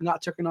taken off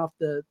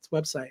the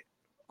website.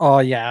 Oh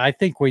yeah, I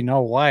think we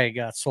know why it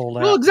got sold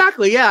out. Well,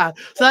 exactly, yeah.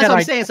 So that's what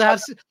I'm saying. So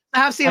I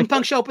have CM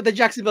Punk show up with the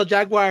Jacksonville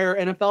Jaguar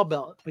NFL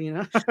belt, you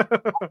know.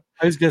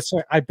 I was gonna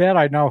say, I bet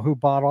I know who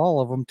bought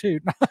all of them too.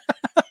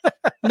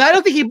 No, I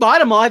don't think he bought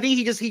them all. I think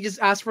he just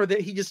asked for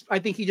I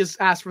think he just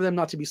asked for them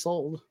not to be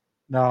sold.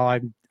 No, I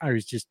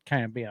was just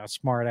kind of being a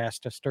smart ass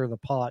to stir the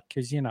pot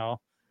because, you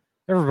know,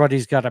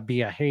 everybody's got to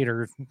be a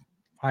hater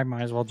I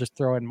might as well just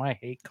throw in my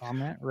hate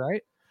comment,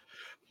 right?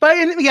 But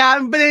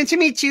then to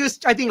me too,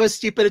 I think it was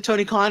stupid of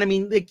Tony Khan. I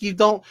mean, like you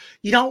don't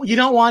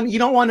want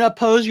to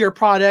oppose your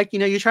product.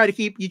 You try to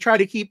keep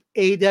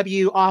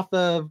AEW off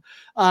of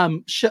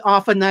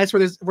off of nights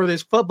where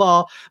there's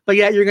football, but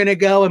yet you're gonna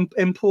go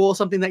and pull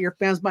something that your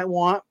fans might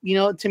want.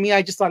 To me,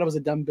 I just thought it was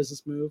a dumb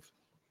business move.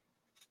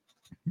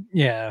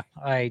 Yeah,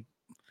 I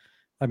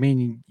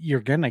mean, you're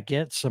gonna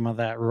get some of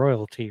that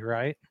royalty,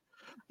 right?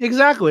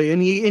 Exactly,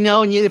 and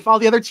if all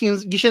the other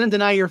teams, you shouldn't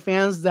deny your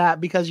fans that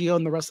because you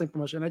own the wrestling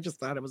promotion. I just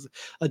thought it was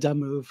a dumb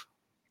move.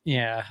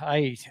 Yeah,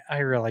 I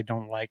really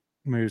don't like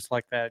moves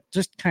like that.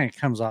 Just kind of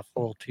comes off a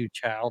little too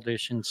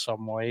childish in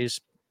some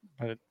ways,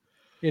 but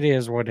it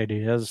is what it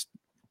is.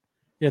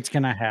 It's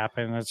gonna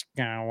happen. It's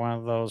kind of one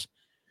of those.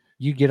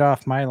 You get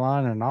off my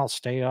lawn, and I'll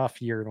stay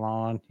off your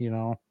lawn.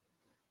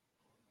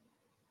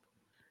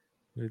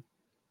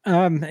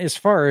 As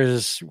far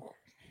as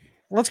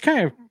let's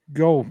kind of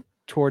go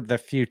toward the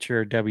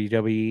future of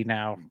WWE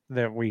now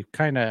that we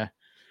kind of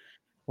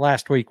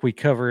last week we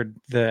covered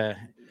the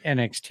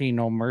NXT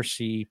No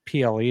Mercy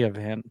PLE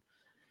event.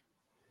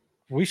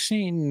 We've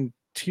seen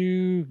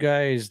two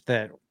guys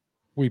that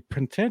we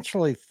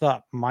potentially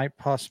thought might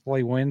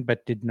possibly win,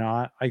 but did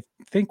not. I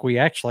think we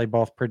actually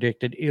both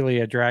predicted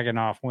Ilya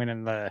Dragunov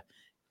winning the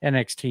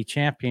NXT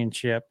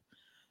championship.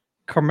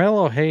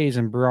 Carmelo Hayes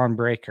and Braun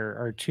Breaker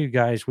are two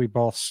guys we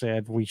both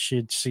said we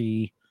should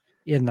see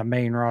in the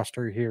main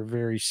roster here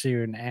very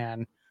soon.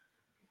 And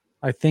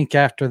I think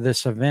after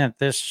this event,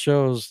 this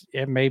shows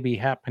it may be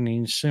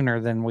happening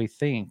sooner than we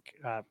think.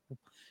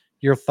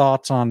 Your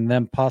thoughts on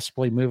them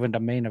possibly moving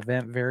to main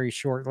event very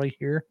shortly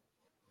here?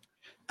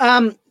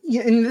 And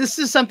this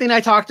is something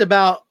I talked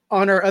about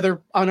on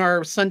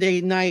our Sunday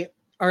night,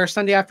 our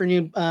Sunday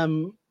afternoon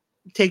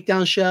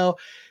takedown show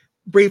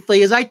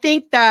briefly. Is I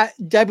think that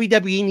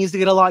WWE needs to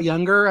get a lot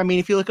younger. I mean,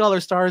 if you look at all their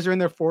stars, they're in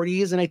their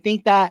 40s, and I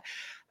think that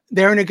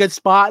they're in a good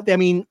spot. I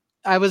mean,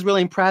 I was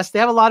really impressed. They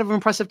have a lot of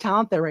impressive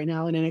talent there right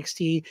now in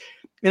NXT.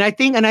 And I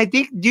think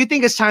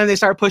it's time they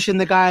start pushing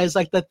the guys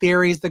like the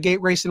Theories, the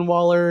Grayson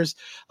Wallers,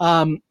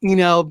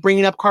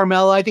 bringing up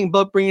Carmelo. I think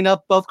bringing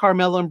up both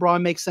Carmelo and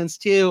Braun makes sense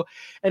too.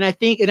 And I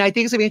think it's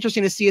gonna be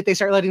interesting to see if they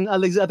start letting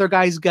these other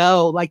guys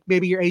go, like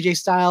maybe your AJ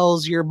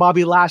Styles, your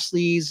Bobby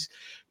Lashley's,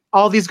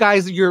 all these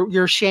guys, your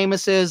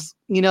Sheamuses.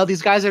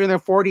 These guys that are in their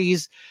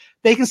 40s.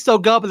 They can still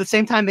go, but at the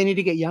same time, they need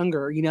to get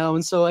younger,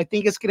 And so I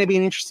think it's going to be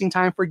an interesting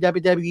time for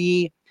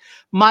WWE.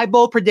 My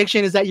bold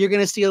prediction is that you're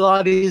going to see a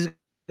lot of these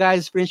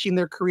guys finishing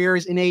their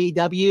careers in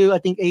AEW. I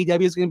think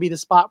AEW is going to be the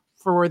spot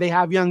for where they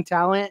have young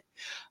talent.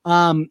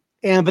 But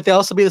they'll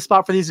also be the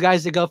spot for these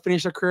guys to go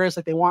finish their careers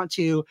like they want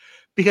to,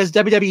 because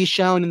WWE's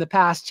shown in the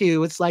past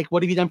too. It's like,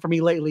 what have you done for me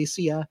lately?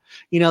 See ya.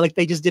 Like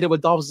they just did it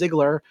with Dolph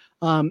Ziggler,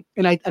 and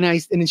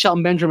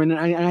Shelton Benjamin,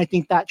 and I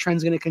think that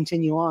trend's going to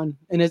continue on.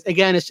 And it's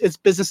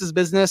business is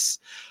business,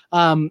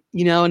 and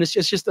it's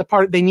just the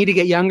part they need to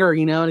get younger,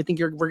 and I think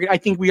I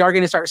think we are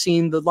going to start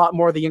seeing a lot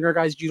more of the younger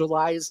guys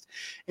utilized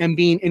and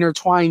being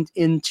intertwined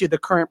into the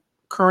current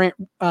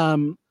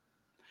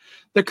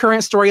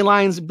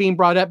storylines being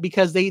brought up,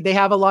 because they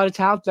have a lot of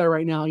talent there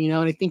right now, and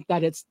I think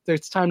that it's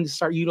time to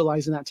start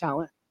utilizing that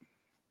talent.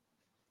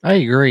 I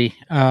agree.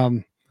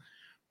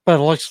 But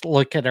let's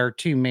look at our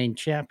two main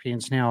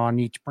champions now on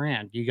each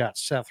brand. You got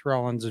Seth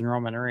Rollins and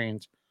Roman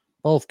Reigns,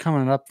 both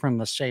coming up from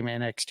the same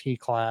NXT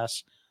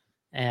class.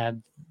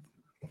 And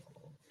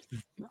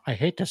I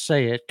hate to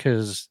say it,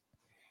 because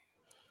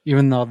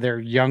even though they're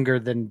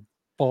younger than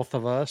both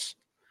of us,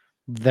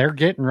 they're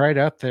getting right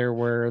up there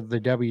where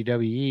the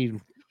WWE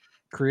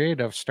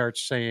creative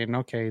starts saying,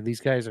 okay,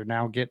 these guys are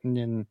now getting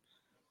in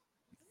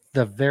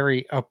the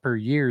very upper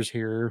years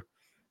here.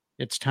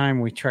 It's time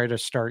we try to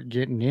start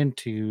getting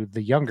into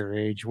the younger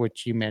age,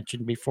 which you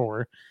mentioned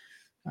before.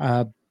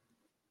 I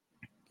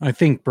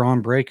think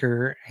Braun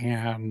Breaker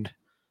and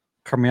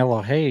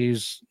Carmelo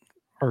Hayes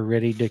are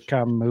ready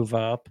to move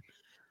up,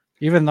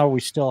 even though we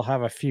still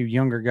have a few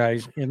younger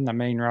guys in the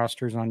main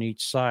rosters on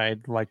each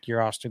side, like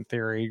your Austin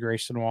Theory,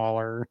 Grayson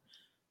Waller,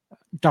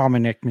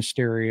 Dominic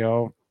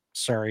Mysterio.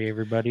 Sorry,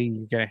 everybody.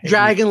 You're gonna hate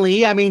Dragon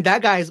Lee. I mean,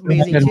 that guy's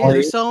amazing too.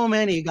 There's so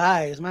many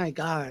guys. My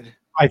God.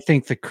 I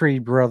think the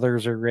Creed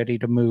brothers are ready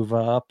to move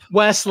up.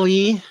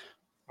 Wesley.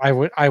 I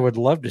would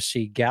love to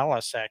see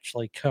Gallus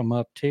actually come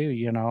up too,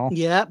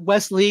 Yeah,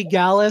 Wesley,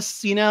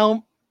 Gallus,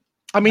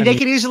 I mean, they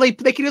could easily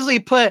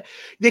put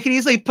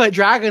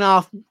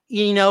Dragunov,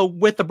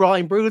 with the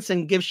Brawling Brutes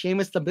and give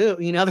Sheamus the boot.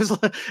 There's,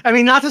 I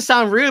mean, not to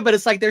sound rude, but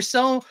it's like there's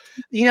so,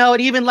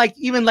 and even like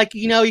you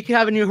could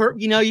have a new,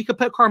 you could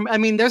put I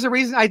mean, there's a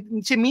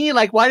reason. To me,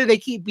 like, why do they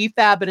keep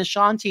B-Fab and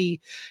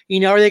Ashanti?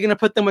 Are they going to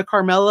put them with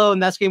Carmelo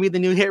and that's going to be the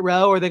new Hit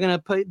Row, or they're going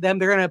to put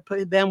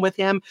them with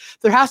him?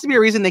 There has to be a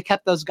reason they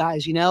kept those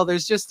guys.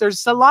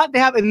 There's a lot they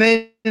have, and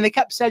then they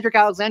kept Cedric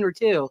Alexander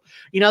too.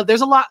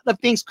 There's a lot of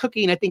things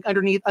cooking, I think,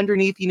 underneath,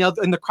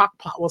 in the crock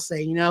pot, we'll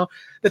say,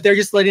 that they're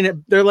just letting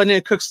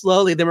it cook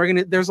slowly, then we're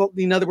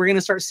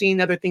gonna start seeing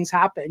other things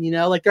happen.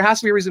 Like there has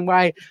to be a reason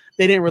why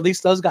they didn't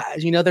release those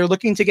guys. They're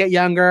looking to get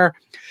younger.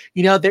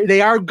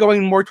 They are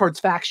going more towards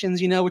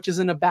factions. Which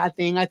isn't a bad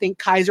thing. I think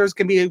Kaiser's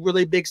can be a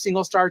really big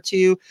single star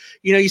too.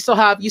 You still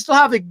have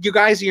your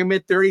guys in your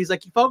mid 30s.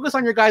 Like you focus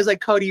on your guys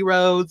like Cody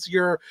Rhodes,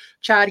 your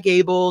Chad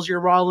Gables, your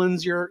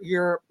Rollins, your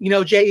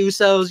Jey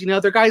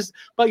Usos. They're guys,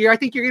 but I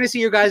think you're gonna see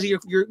your guys,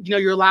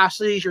 your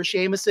Lashley's, your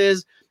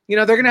Sheamus's.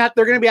 They're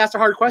gonna be asked a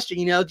hard question.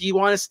 Do you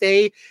want to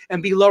stay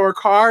and be lower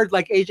card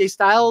like AJ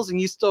Styles,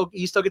 and you still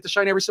get to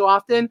shine every so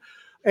often,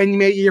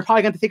 and you're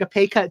probably going to take a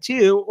pay cut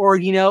too, or are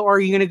you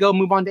going to go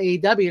move on to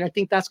AEW? And I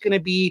think that's going to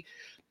be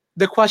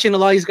the question a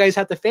lot of these guys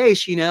have to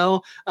face.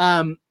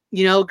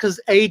 Because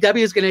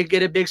AEW is going to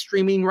get a big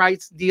streaming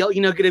rights deal.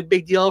 Get a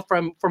big deal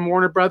from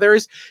Warner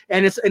Brothers,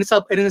 and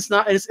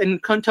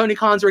Tony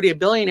Khan's already a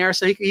billionaire,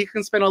 so he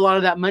can spend a lot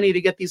of that money to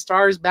get these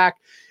stars back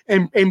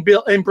and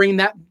bring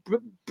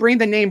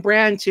the name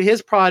brand to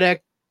his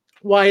product.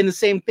 Why in the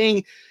same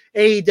thing,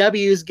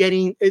 WWE is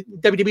getting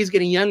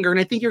younger, and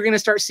I think you're going to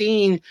start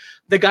seeing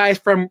the guys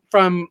you're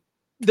going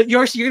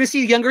to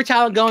see younger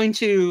talent going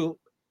to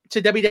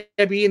WWE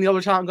and the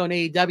older talent going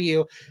to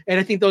AEW, and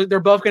I think they're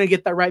both going to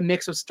get that right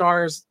mix of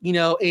stars,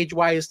 age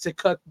wise, to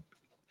cook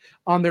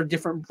on their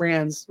different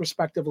brands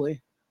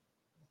respectively.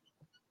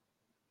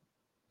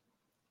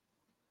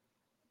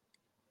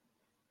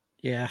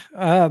 Yeah.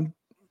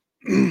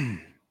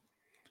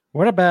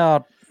 What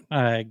about?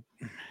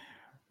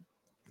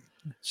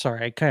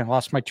 Sorry, I kind of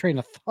lost my train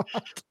of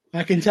thought.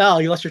 I can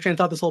tell you lost your train of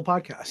thought this whole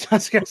podcast.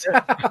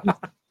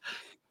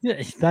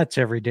 Yeah, that's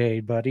every day,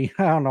 buddy.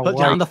 I don't know. Put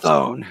down the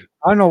phone.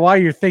 I don't know why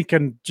you're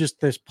thinking just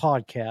this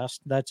podcast.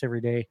 That's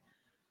every day.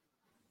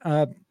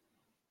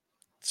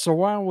 So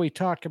why don't we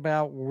talk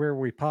about where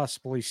we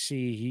possibly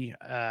see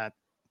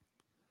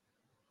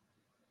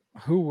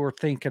who we're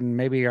thinking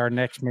maybe our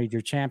next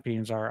major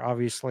champions are.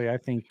 Obviously, I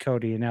think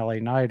Cody and LA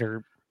Knight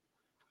are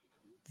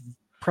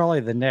probably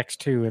the next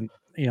two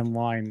in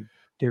line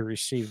to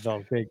receive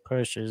those big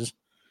pushes.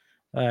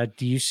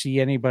 Do you see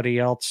anybody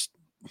else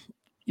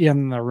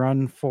in the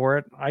run for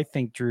it? I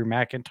think Drew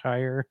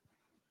McIntyre.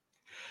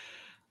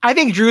 I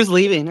think Drew's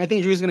leaving. I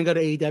think Drew's going to go to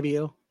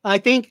AEW. I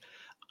think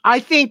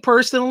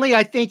personally,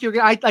 I think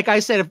like I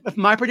said, if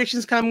my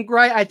predictions come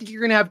right, I think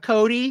you're going to have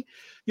Cody.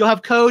 You'll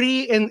have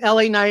Cody and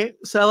LA Knight.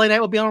 So LA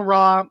Knight will be on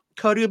Raw.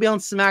 Cody will be on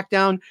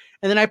SmackDown.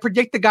 And then I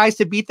predict the guys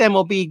to beat them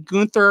will be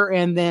Gunther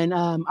and then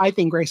I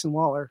think Grayson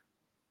Waller.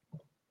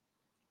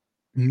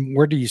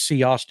 Where do you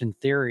see Austin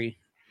Theory?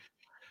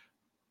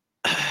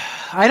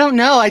 I don't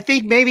know. I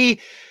think maybe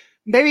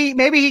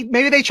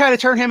they try to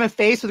turn him a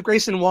face with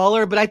Grayson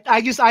Waller, but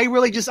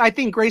I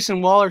think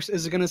Grayson Waller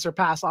is going to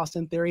surpass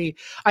Austin Theory.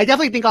 I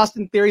definitely think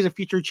Austin Theory is a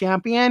future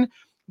champion,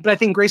 but I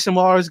think Grayson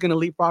Waller is going to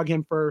leapfrog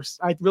him first.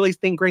 I really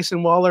think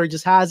Grayson Waller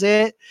just has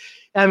it.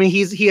 I mean,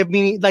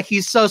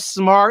 he's so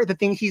smart. The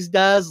thing he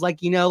does, when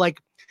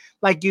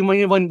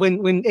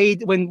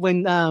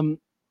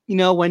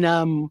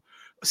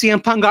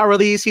CM Punk got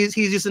released, he's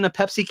using a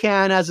Pepsi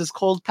can as his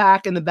cold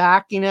pack in the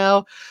back, he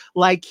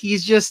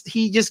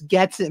just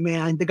gets it,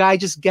 man. The guy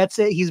just gets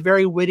it. He's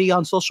very witty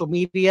on social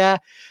media.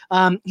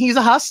 He's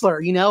a hustler,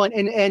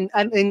 and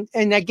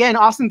again,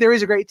 Austin Theory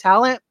is a great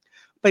talent,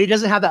 but he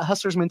doesn't have that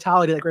hustler's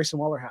mentality that Grayson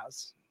Waller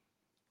has.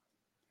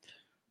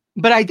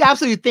 But I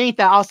absolutely think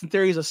that Austin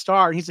Theory is a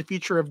star and he's the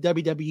future of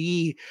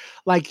WWE.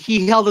 Like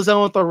he held his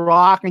own with The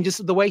Rock, and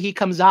just the way he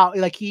comes out,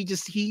 like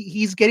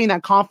he's getting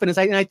that confidence.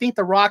 And I think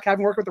The Rock,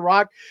 having worked with The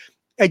Rock,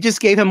 it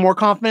just gave him more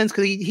confidence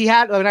because he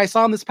had. When I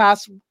saw him this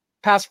past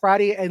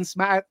Friday and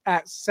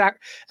at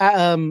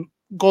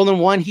Golden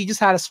One, he just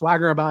had a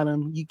swagger about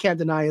him. You can't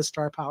deny his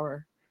star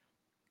power.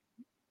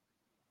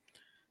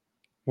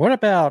 What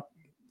about?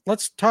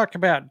 Let's talk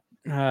about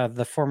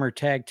the former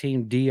tag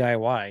team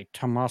DIY,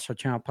 Tommaso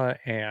Ciampa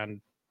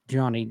and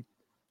Johnny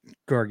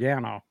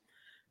Gargano.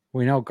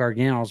 We know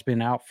Gargano's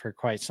been out for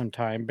quite some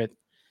time, but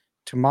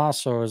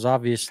Tommaso is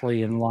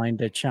obviously in line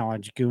to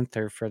challenge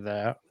Gunther for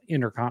the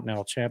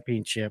Intercontinental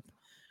Championship.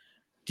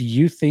 Do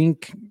you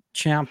think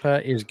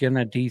Ciampa is going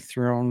to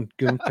dethrone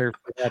Gunther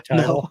for that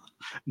title?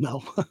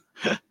 No.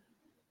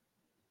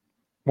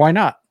 Why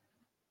not?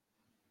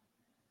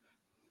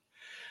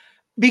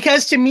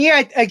 Because to me,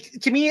 I think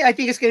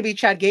it's going to be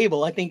Chad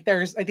Gable. I think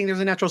there's a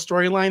natural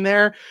storyline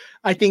there.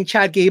 I think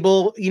Chad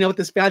Gable, with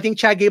this, I think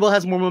Chad Gable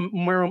has more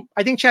momentum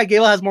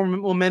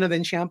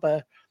than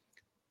Ciampa.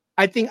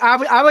 I think I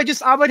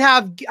would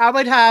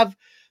have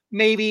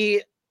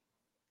maybe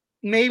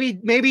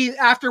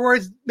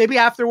afterwards,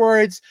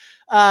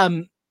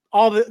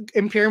 all the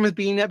Imperium is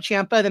beating up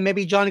Ciampa, then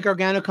maybe Johnny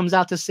Gargano comes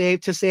out to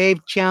save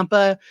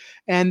Ciampa,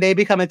 and they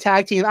become a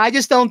tag team. I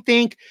just don't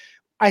think.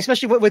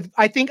 Especially with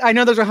I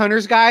know those are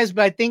Hunter's guys,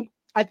 but I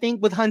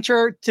think with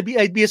Hunter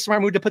it'd be a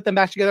smart move to put them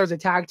back together as a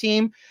tag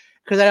team,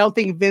 because I don't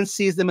think Vince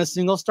sees them as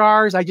single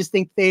stars. I just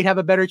think they'd have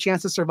a better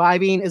chance of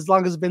surviving as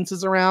long as Vince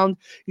is around,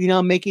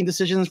 making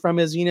decisions from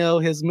his,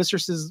 his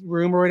mistress's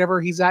room or whatever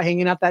he's at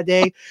hanging out that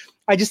day.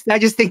 I just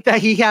think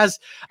that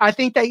I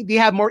think that they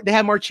have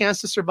more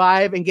chance to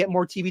survive and get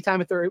more TV time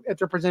if they're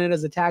presented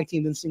as a tag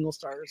team than single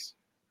stars.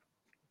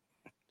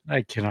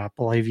 I cannot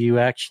believe you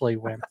actually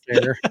went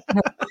there.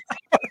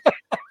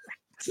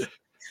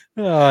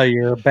 Oh,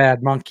 you're a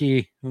bad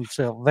monkey. And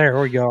so there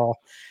we go.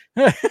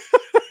 I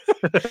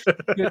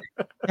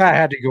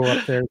had to go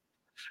up there.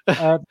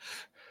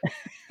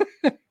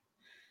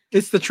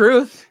 It's the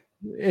truth.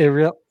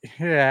 I'm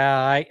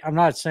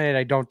not saying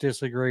I don't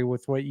disagree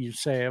with what you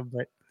say,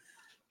 but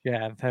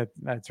yeah,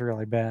 that's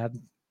really bad.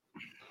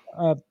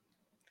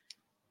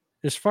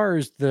 As far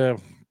as the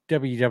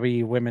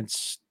WWE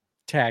Women's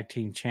Tag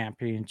Team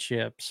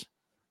Championships,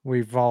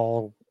 we've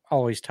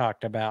always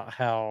talked about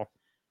how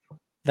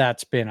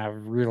that's been a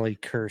really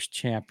cursed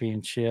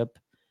championship.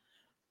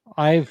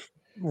 I've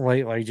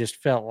lately just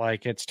felt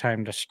like it's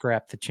time to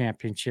scrap the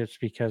championships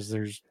because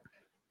there's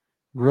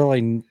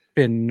really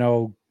been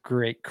no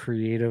great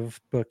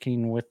creative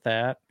booking with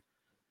that.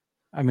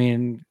 I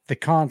mean, the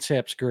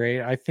concept's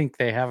great. I think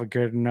they have a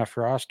good enough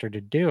roster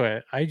to do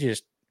it. I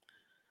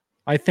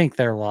think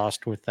they're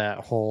lost with that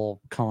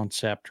whole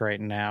concept right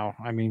now.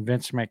 I mean,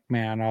 Vince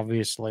McMahon,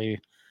 obviously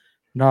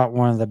not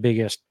one of the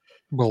biggest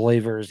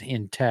believers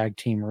in tag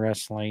team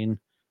wrestling.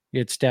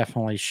 It's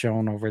definitely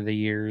shown over the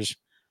years.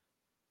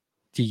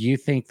 Do you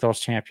think those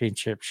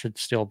championships should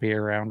still be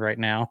around right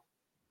now?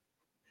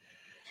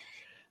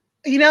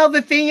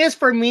 The thing is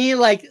for me,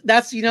 like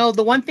that's,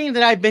 the one thing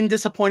that I've been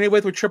disappointed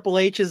with Triple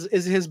H is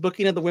his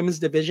booking of the women's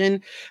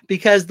division,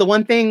 because the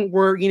one thing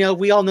where,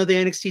 we all know the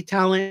NXT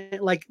talent,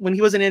 like when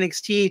he was in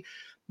NXT,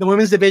 the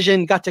women's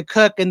division got to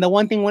cook. And the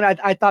one thing when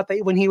I thought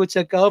that when he would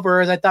take over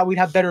is I thought we'd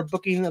have better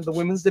booking of the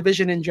women's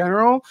division in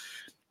general.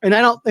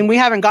 And we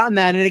haven't gotten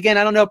that. And again,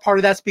 I don't know, part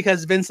of that's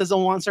because Vince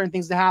doesn't want certain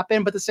things to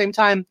happen, but at the same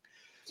time,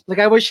 like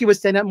I wish he would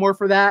stand up more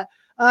for that.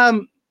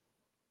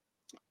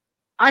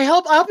 I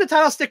hope the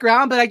titles stick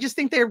around, but I just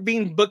think they're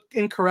being booked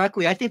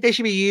incorrectly. I think they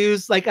should be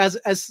used like as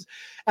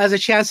a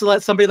chance to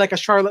let somebody like a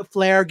Charlotte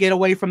Flair get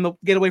away from the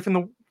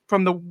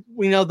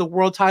the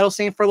world title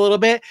scene for a little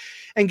bit,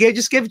 and give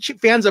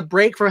fans a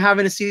break from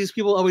having to see these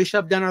people always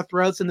shoved down our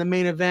throats in the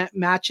main event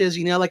matches.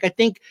 Like I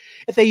think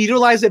if they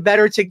utilize it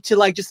better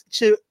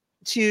to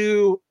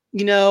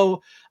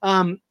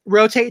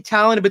rotate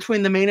talent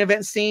between the main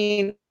event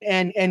scene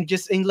and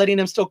letting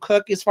them still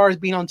cook as far as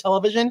being on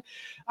television,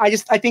 I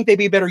think they'd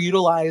be better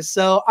utilized.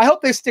 So I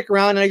hope they stick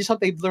around, and I just hope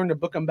they learn to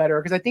book them better,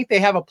 because I think they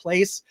have a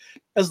place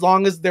as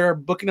long as they're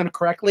booking them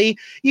correctly.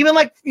 Even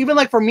like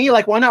for me,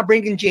 like why not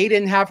bring in Jade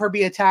and have her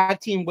be a tag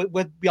team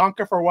with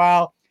Bianca for a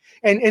while,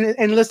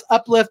 and let's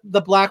uplift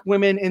the black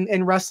women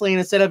in wrestling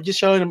instead of just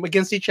showing them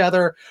against each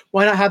other.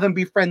 Why not have them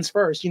be friends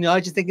first? I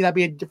just think that'd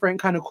be a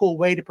different kind of cool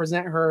way to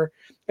present her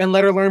and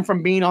let her learn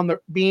from being on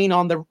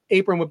the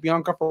apron with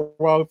Bianca for a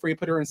while before you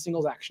put her in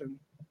singles action.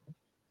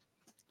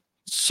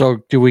 So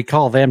do we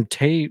call them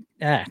team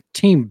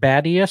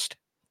baddiest?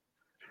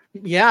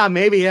 Yeah,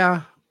 maybe.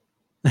 Yeah.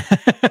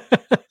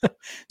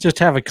 Just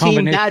have a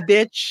combination. Team bad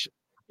bitch.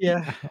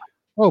 Yeah.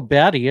 Oh,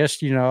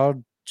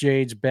 baddiest,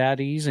 Jade's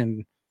baddies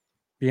and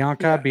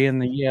Bianca being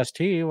the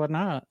EST,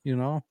 whatnot,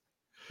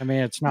 I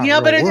mean, it's not.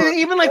 Yeah, but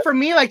even like for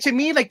me, like to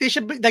me, like they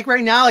should be like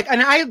right now, like,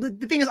 and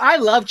the thing is, I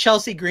love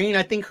Chelsea Green.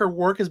 I think her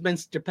work has been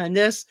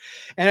stupendous,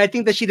 and I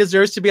think that she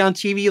deserves to be on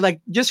TV. Like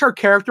just her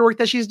character work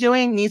that she's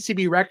doing needs to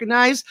be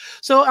recognized.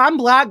 So I'm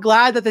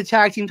glad that the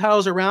tag team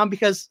titles are around,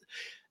 because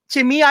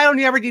to me, I don't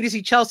ever need to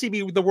see Chelsea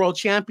be the world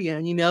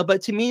champion,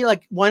 but to me,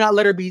 like, why not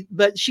let her be?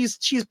 But she's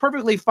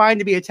perfectly fine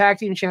to be a tag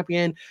team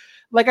champion.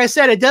 Like I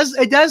said, it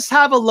does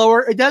have a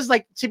lower, it does,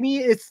 like, to me,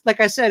 it's like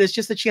I said, it's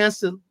just a chance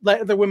to let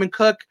other women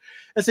cook.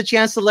 It's a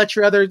chance to let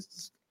your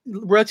others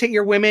rotate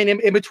your women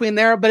in between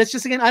there. But it's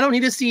just, again, I don't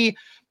need to see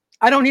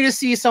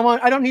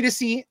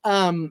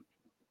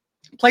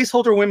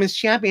placeholder women's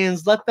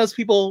champions. Let those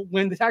people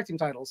win the tag team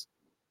titles.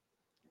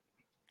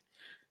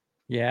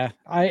 Yeah.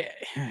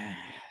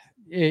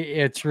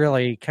 It's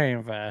really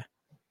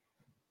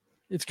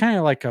it's kind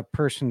of like a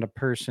person to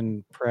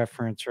person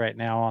preference right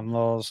now on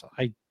those.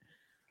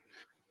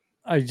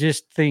 I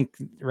just think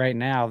right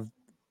now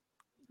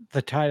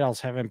the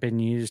titles haven't been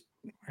used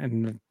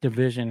and the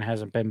division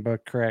hasn't been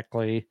booked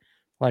correctly.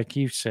 Like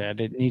you said,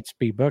 it needs to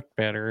be booked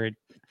better.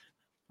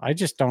 I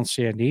just don't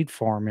see a need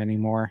for them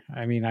anymore.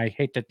 I mean, I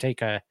hate to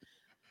take a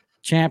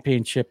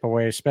championship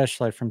away,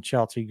 especially from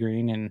Chelsea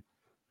Green, and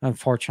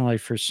unfortunately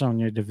for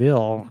Sonya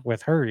Deville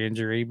with her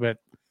injury. But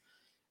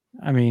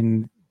I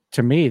mean,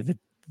 to me,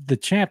 the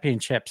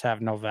championships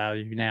have no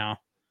value now.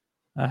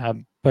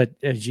 But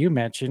as you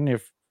mentioned,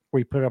 if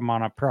we put them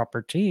on a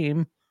proper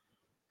team,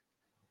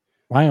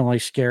 my only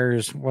scare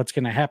is what's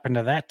going to happen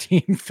to that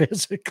team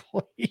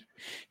physically,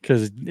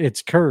 because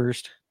it's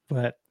cursed.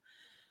 But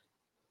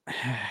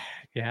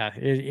yeah,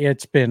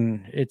 it's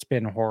been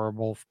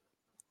horrible.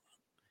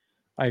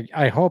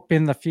 I hope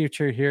in the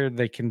future here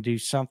they can do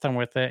something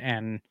with it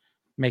and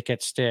make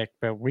it stick.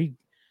 But we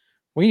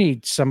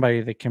need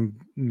somebody that can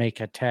make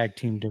a tag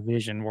team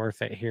division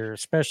worth it here,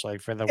 especially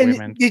for the And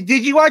women. did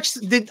you watch?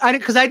 Did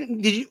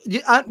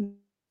you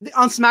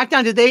on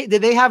SmackDown? Did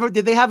they have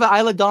a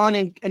Isla Dawn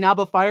and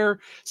Alba Fire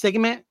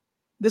segment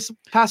this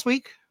past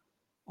week?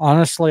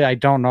 Honestly, I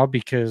don't know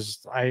because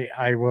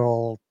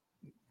I'll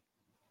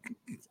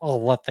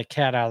let the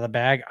cat out of the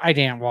bag. I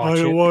didn't watch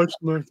it. Watch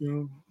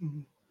SmackDown.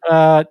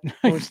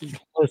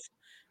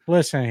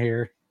 Listen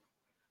here.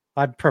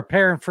 I'm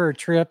preparing for a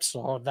trip,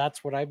 so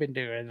that's what I've been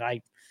doing.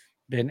 I've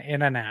been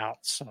in and out.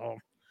 So,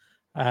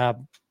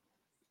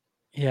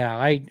 yeah,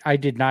 I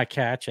did not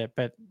catch it,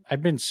 but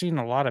I've been seeing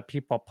a lot of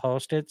people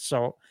post it.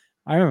 So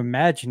I'm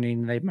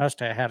imagining they must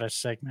have had a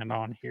segment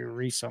on here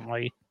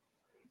recently.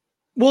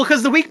 Well,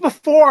 because the week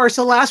before,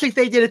 so last week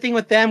they did a thing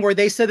with them where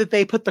they said that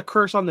they put the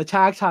curse on the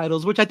tag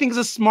titles, which I think is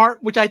a smart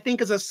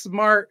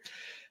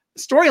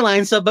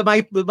storyline. So, but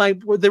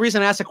the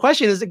reason I asked the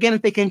question is, again,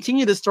 if they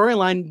continue the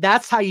storyline,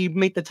 that's how you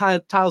make the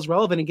titles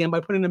relevant again, by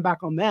putting them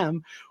back on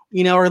them,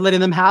 or letting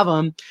them have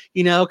them,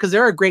 because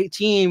they're a great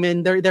team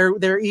and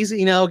they're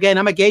easy. Again,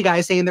 I'm a gay guy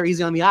saying they're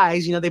easy on the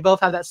eyes. They both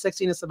have that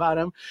sexiness about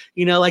them.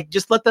 Like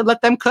just let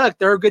them cook.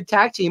 They're a good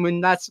tag team,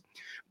 and that's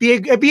be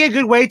a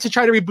good way to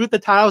try to reboot the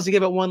titles and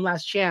give it one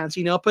last chance.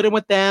 Put it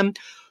with them.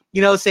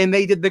 Saying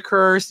they did the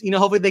curse,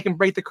 hopefully they can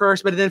break the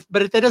curse, but if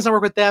that doesn't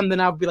work with them,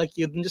 then I'll be like,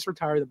 you can just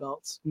retire the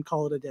belts and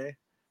call it a day.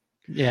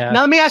 Yeah.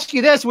 Now let me ask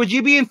you this: would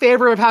you be in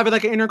favor of having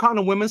like an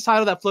Intercontinental Women's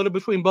title that floated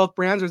between both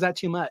brands, or is that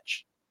too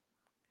much?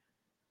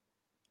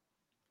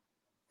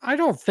 I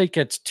don't think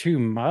it's too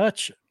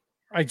much.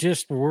 I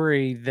just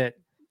worry that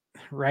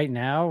right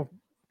now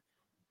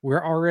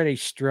we're already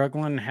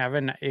struggling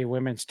having a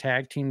women's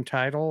tag team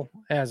title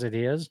as it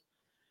is.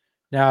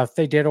 Now, if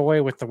they did away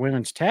with the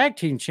women's tag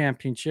team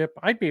championship,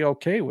 I'd be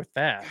okay with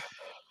that.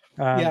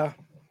 Yeah.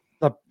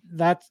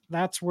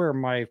 That's where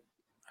my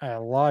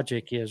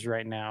logic is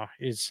right now.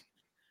 Is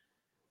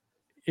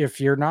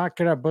if you're not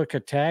going to book a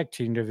tag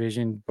team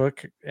division,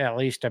 book at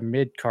least a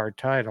mid card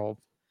title.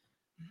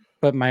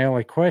 But my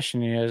only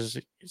question is,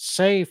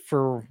 say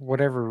for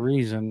whatever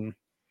reason,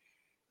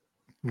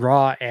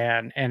 Raw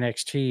and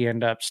NXT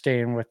end up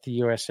staying with the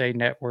USA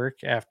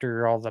Network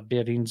after all the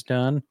bidding's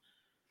done.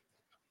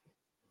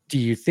 Do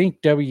you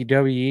think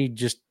WWE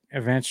just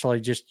eventually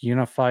just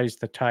unifies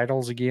the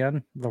titles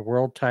again, the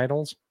world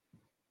titles?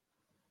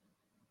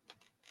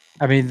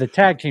 I mean, the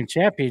tag team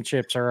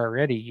championships are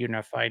already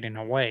unified in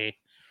a way,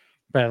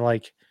 but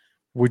like,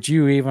 would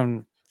you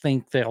even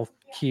think they'll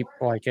keep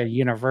like a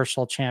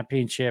universal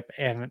championship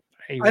and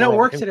a I don't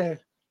world work today.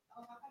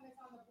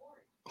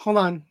 Hold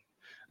on.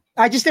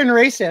 I just didn't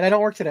erase it. I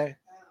don't work today.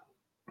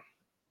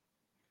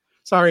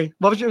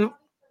 What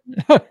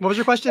was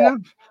your question now?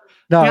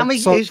 No,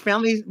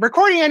 family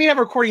recording. I need a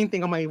recording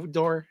thing on my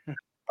door.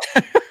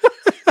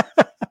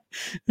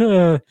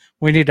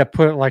 We need to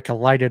put like a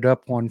lighted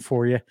up one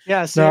for you.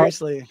 Yeah,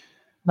 seriously.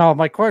 No,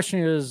 my question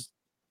is,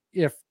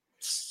 if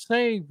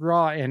say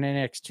Raw and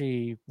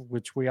NXT,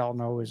 which we all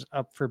know is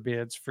up for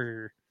bids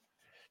for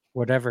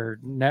whatever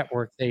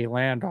network they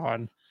land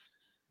on,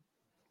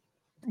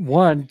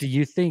 one, do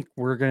you think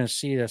we're going to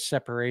see a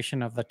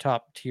separation of the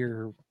top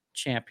tier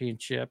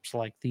championships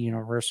like the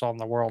Universal and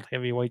the World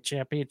Heavyweight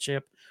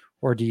Championship,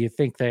 or do you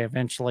think they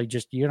eventually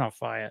just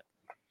unify it?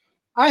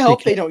 I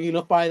hope they don't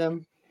unify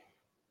them.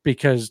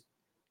 Because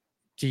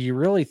do you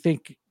really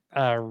think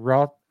a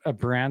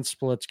brand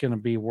split's going to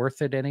be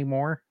worth it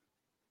anymore?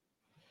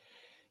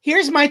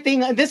 Here's my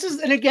thing.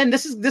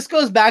 This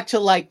goes back to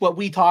like what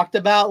we talked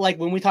about, like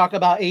when we talk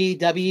about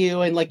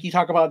AEW and like you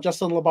talk about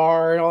Justin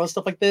LeBar and all this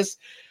stuff like this.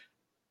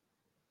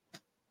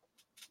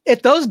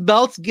 If those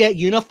belts get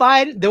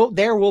unified,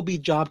 there will be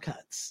job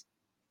cuts.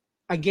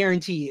 I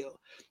guarantee you.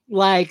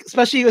 Like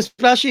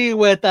especially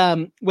with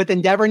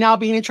Endeavor now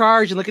being in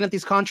charge and looking at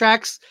these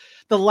contracts,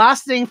 the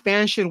last thing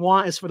fans should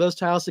want is for those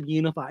titles to be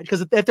unified.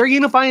 Because if they're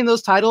unifying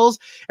those titles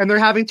and they're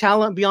having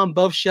talent be on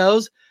both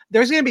shows,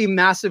 there's going to be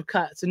massive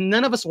cuts, and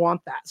none of us want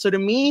that. So to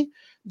me,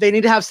 they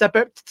need to have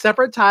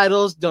separate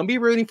titles. Don't be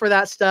rooting for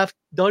that stuff.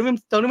 Don't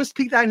even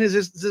speak that in his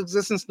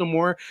existence no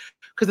more.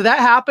 Because if that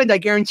happened, I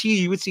guarantee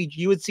you would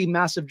see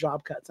massive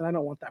job cuts, and I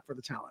don't want that for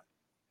the talent.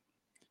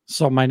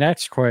 So my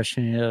next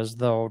question is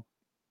though,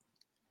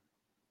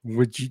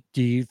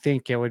 do you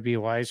think it would be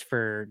wise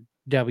for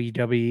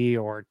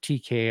WWE or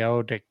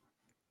TKO to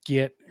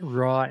get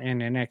Raw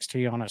and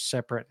NXT on a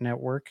separate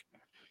network?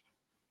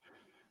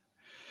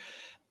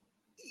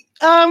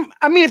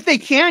 I mean, if they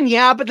can,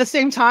 yeah, but at the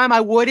same time, I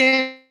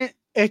wouldn't.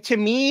 To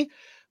me,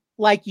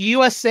 like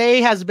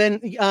USA has been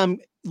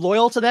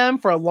loyal to them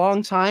for a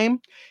long time,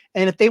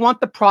 and if they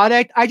want the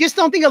product, I just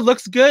don't think it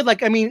looks good.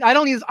 Like, I mean,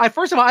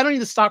 first of all, I don't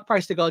need the stock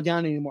price to go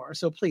down anymore.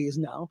 So please,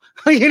 no,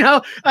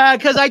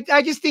 because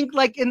I just think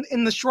like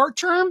in the short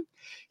term,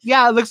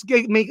 yeah, it looks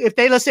good.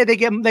 Let's say they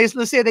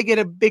get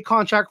a big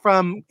contract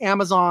from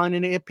Amazon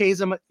and it pays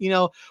them,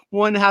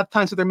 1.5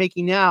 times what they're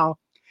making now.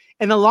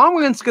 In the long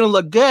run, it's going to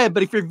look good,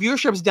 but if your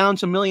viewership's down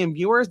to 1 million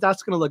viewers,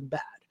 that's going to look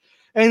bad.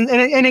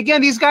 And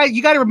again, these guys,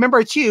 you got to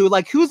remember too,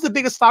 like who's the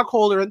biggest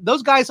stockholder?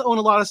 Those guys own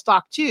a lot of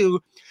stock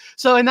too.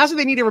 So, and that's what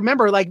they need to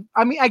remember. Like,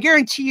 I mean, I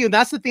guarantee you,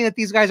 that's the thing that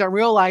these guys aren't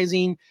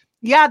realizing.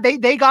 Yeah, they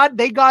got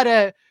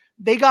another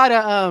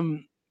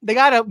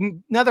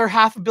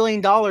 $500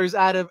 million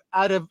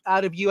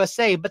out of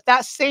USA, but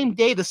that same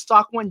day the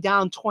stock went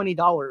down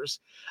 $20.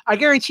 I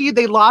guarantee you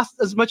they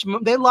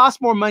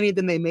lost more money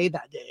than they made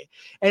that day.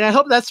 And I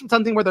hope that's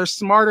something where they're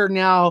smarter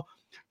now.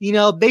 You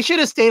know, they should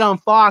have stayed on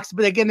Fox,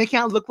 but again, they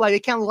can't look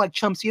like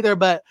chumps either.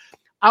 But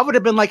I would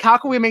have been like, how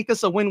can we make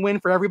this a win-win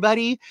for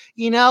everybody?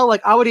 You know, like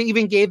I would have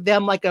even gave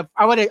them like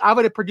I would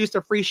have produced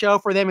a free show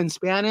for them in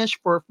Spanish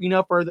for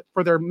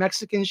their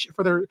Mexican,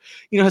 for their,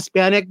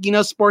 Hispanic,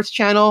 sports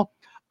channel.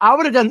 I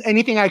would have done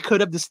anything I could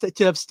have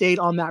to have stayed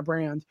on that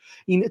brand,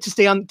 to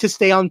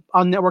stay on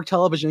network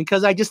television,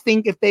 because I just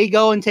think if they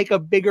go and take a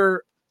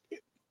bigger,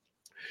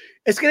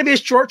 it's going to be a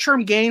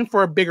short-term gain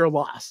for a bigger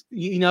loss,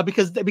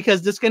 because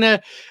it's going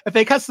to, if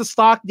it cuts the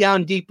stock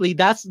down deeply,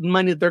 that's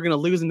money that they're going to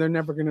lose, and they're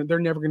never going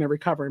to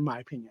recover, in my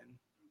opinion.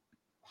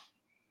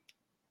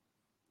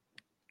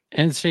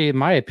 And see,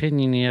 my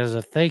opinion is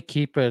if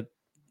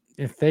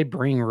they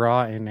bring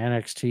Raw and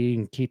NXT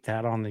and keep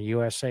that on the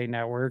USA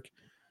Network,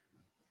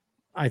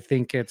 I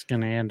think it's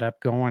going to end up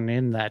going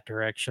in that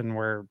direction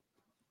where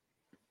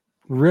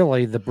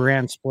really the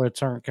brand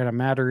splits aren't going to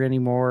matter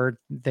anymore.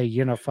 They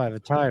unify the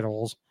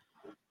titles.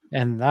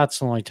 And that's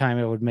the only time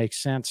it would make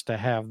sense to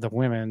have the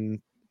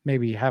women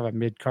maybe have a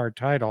mid-card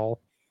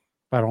title,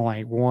 but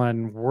only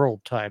one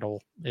world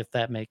title, if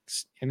that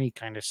makes any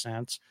kind of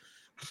sense.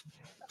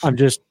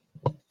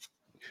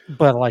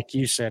 But like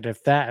you said,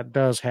 if that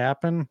does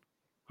happen,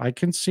 I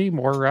can see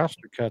more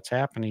roster cuts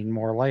happening,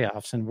 more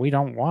layoffs, and we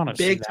don't want to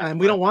see that. Big time.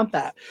 We don't want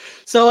that.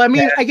 So, I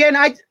mean, again,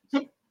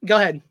 go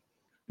ahead.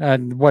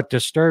 And what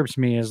disturbs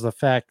me is the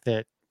fact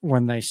that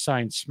when they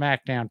signed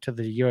SmackDown to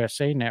the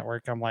USA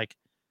Network, I'm like,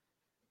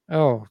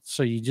 oh,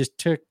 so you just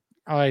took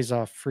eyes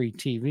off free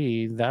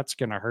TV. That's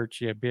going to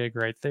hurt you big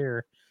right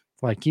there.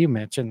 Like you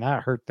mentioned,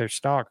 that hurt their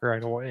stock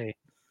right away.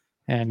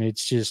 And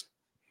it's just,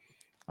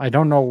 I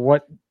don't know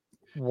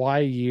why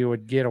you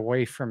would get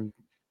away from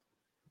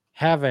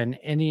having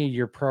any of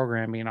your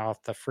programming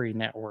off the free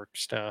network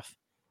stuff.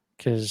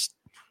 Because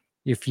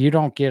if you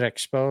don't get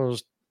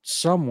exposed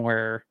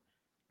somewhere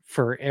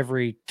for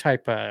every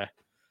type of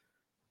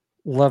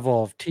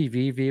level of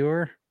TV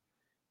viewer,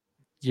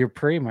 you're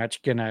pretty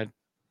much going to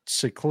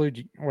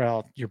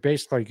you're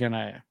basically going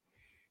to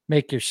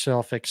make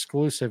yourself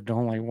exclusive to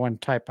only one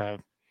type of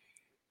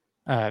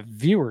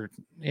viewer.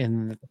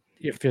 And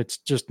if it's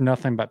just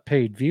nothing but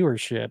paid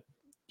viewership,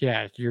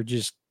 yeah, you're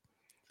just,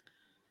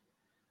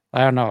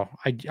 I don't know.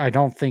 I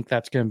don't think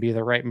that's going to be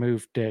the right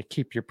move to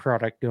keep your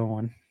product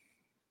going.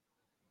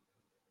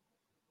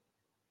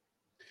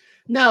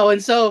 No,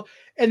 and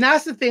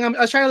that's the thing. I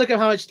was trying to look at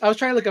how much.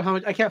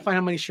 I can't find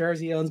how many shares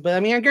he owns, but I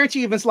mean, I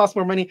guarantee you Vince lost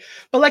more money.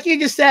 But like you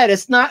just said,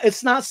 it's not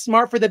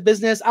smart for the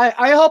business.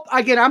 I hope,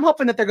 again, I'm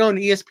hoping that they're going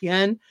to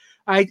ESPN.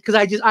 I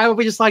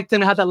would just like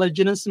them to have that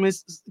legitimacy,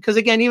 because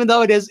again, even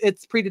though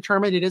it's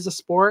predetermined, it is a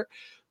sport.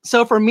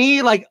 So for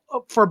me, like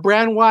for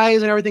brand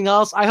wise and everything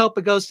else, I hope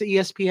it goes to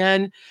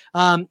ESPN.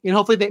 And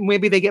hopefully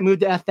maybe they get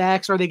moved to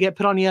FX, or they get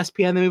put on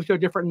ESPN, they move to a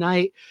different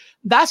night.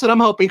 That's what I'm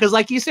hoping, because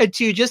like you said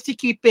too, just to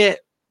keep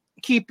it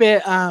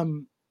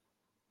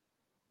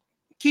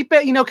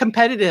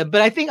competitive.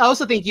 But I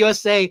also think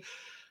USA,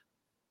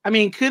 I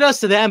mean,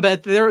 kudos to them,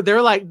 but they are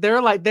just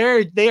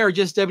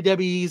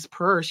WWE's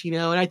purse, and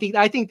I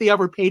think they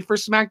overpaid for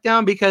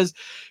SmackDown, because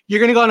you're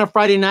going to go on a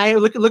Friday night.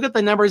 Look at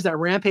the numbers that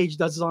Rampage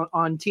does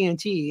on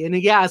TNT,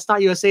 and yeah, it's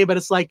not USA, but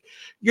it's like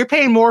you're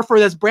paying more for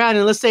this brand.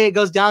 And let's say it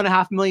goes down to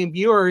 500,000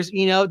 viewers,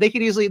 they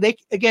could easily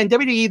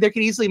WWE they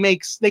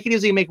could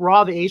easily make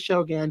Raw the A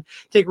show again,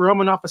 take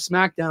Roman off of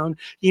SmackDown.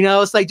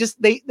 It's like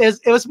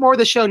it was more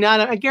the show now.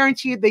 And I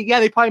guarantee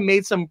they probably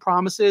made some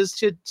promises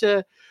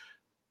to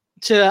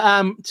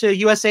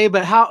USA,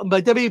 but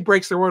WWE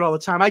breaks their word all the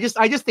time. I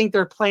just think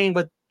they're playing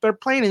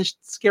in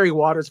scary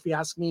waters, if you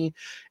ask me.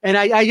 And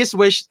I just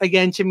wish,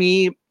 again, to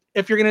me,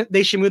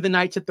 they should move the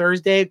night to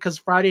Thursday, because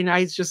Friday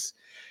nights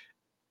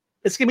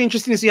it's gonna be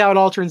interesting to see how it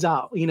all turns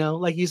out.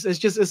 Like it's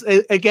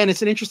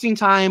an interesting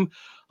time.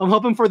 I'm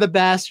hoping for the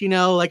best.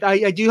 Like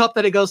I do hope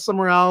that it goes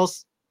somewhere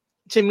else.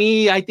 To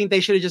me, I think they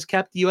should have just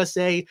kept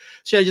USA,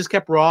 should have just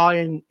kept Raw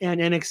and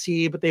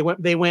NXT, but they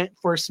went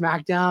for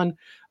SmackDown.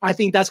 I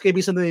think that's going to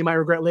be something they might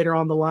regret later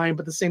on the line.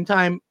 But at the same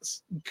time,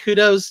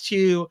 kudos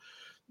to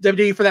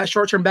WWE for that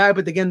short-term bag.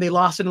 But again, they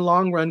lost in the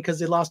long run, because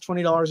they lost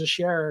 $20 a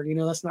share.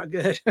 That's not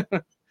good.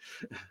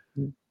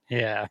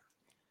 Yeah.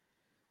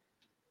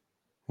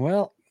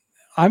 Well,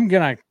 I'm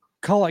going to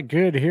call it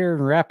good here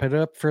and wrap it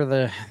up for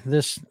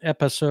this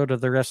episode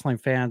of the Wrestling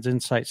Fans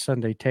Insight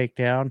Sunday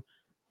Takedown.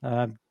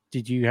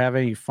 Did you have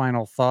any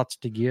final thoughts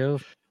to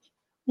give?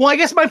 Well, I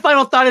guess my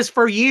final thought is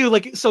for you.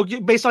 Like, so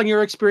based on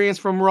your experience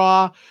from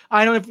Raw,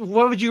 I don't know,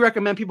 what would you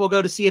recommend people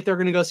go to see if they're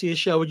going to go see a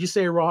show? Would you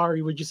say Raw,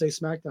 or would you say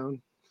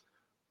SmackDown?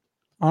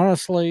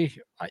 Honestly,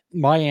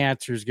 my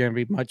answer is going to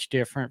be much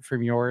different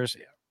from yours.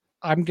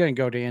 I'm going to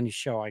go to any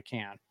show I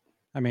can.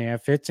 I mean,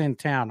 if it's in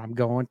town, I'm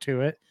going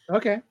to it.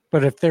 Okay.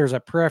 But if there's a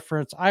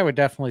preference, I would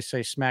definitely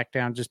say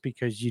SmackDown, just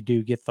because you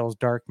do get those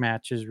dark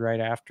matches right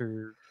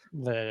after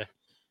the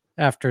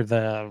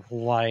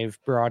live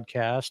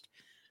broadcast.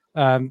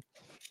 Um,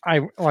 I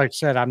like I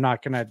said, I'm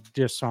not going to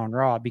diss on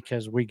Raw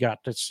because we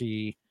got to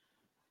see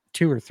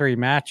 2 or 3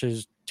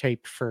 matches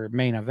taped for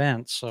main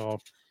events. So,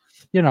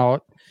 you know,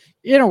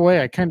 in a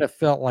way, I kind of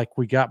felt like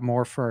we got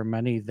more for our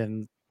money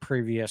than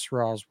previous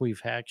Raws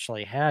we've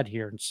actually had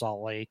here in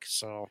Salt Lake.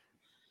 So,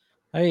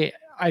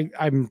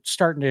 I'm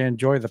starting to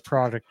enjoy the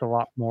product a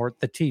lot more.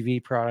 The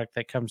TV product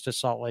that comes to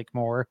Salt Lake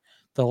more.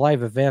 The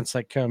live events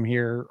that come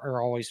here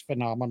are always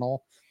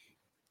phenomenal.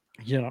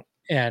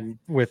 And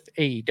with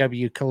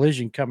AEW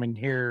Collision coming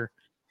here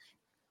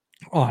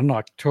on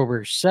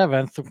October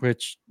 7th,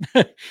 which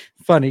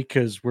funny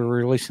because we're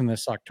releasing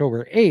this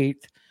October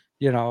 8th,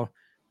 you know,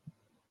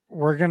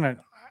 we're gonna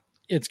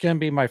it's gonna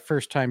be my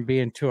first time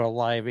being to a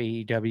live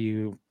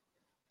AEW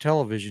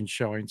television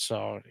showing,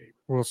 so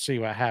we'll see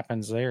what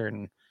happens there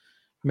and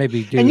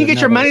maybe And do you get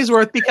your another. money's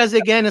worth because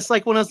again, it's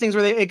like one of those things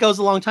where it goes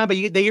a long time, but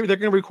they're going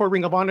to record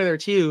Ring of Honor there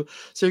too,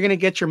 so you're going to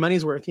get your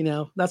money's worth.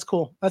 That's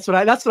cool. That's what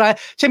I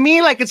to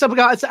me like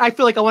I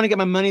feel like I want to get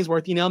my money's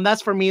worth. And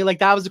that's for me like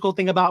that was the cool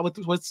thing about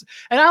what's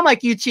and I'm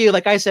like you too.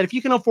 Like I said, if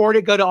you can afford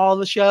it, go to all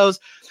the shows.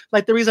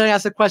 Like the reason I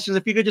asked the question is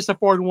if you could just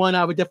afford one,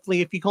 I would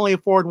definitely. If you can only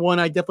afford one,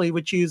 I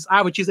would choose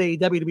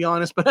AEW to be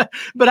honest, but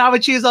I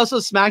would choose also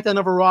SmackDown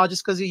over Raw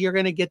just because you're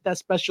going to get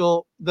that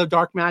the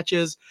dark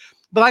matches.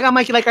 But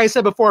like I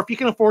said before, if you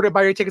can afford it,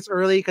 buy your tickets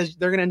early because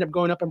they're gonna end up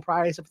going up in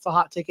price if it's a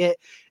hot ticket.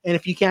 And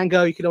if you can't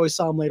go, you can always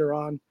sell them later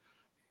on.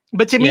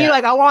 But to me,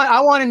 like I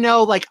want to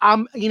know, like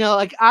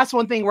like that's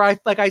one thing where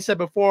like I said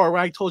before,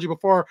 where I told you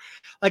before,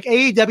 like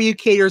AEW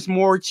caters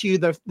more to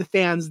the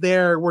fans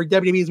there, where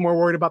WWE is more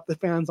worried about the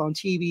fans on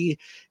TV,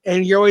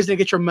 and you're always gonna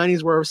get your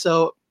money's worth.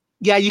 So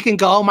yeah, you can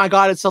go, oh my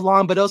god, it's so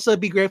long, but also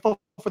be grateful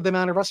for the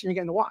amount of wrestling you're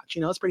getting to watch.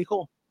 It's pretty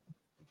cool.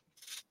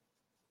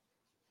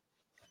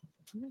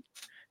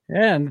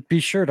 And be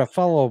sure to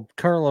follow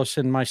Carlos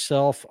and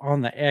myself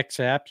on the X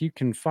app. You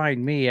can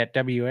find me at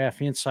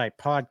WF Insight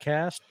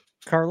Podcast.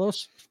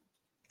 Carlos?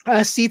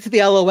 C to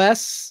the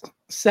LOS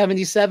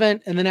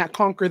 77, and then at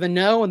Conquer the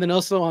No, and then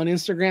also on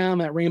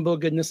Instagram at Rainbow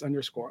Goodness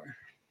 _.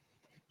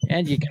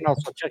 And you can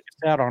also check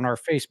us out on our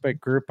Facebook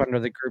group under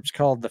the group's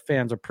called the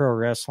Fans of Pro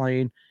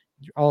Wrestling.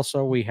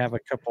 Also, we have a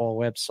couple of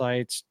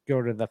websites.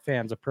 Go to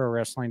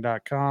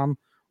thefansofprowrestling.com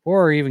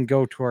or even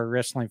go to our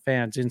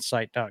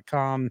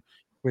wrestlingfansinsight.com,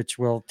 which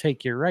will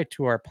take you right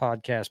to our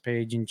podcast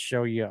page and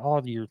show you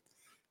all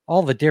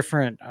the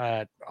different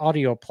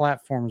audio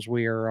platforms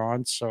we are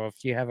on. So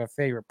if you have a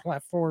favorite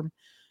platform,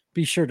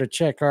 be sure to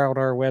check out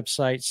our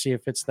website, see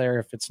if it's there.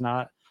 If it's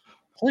not,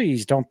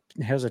 please don't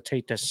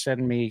hesitate to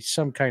send me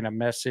some kind of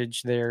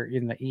message there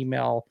in the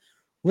email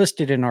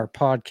listed in our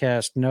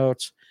podcast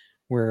notes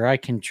where I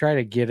can try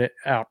to get it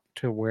out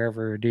to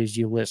wherever it is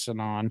you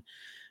listen on.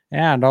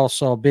 And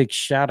also a big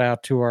shout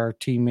out to our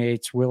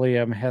teammates,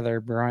 William, Heather,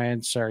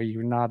 Brian. Sorry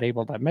you're not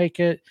able to make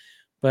it,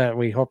 but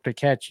we hope to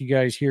catch you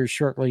guys here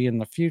shortly in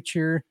the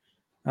future.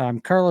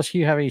 Carlos,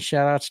 you have any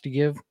shout outs to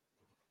give?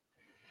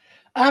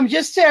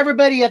 Just to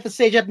everybody at the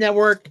Stage Up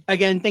Network,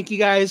 again, thank you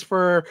guys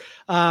for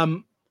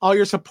all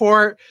your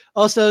support.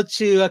 Also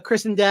to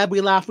Chris and Deb,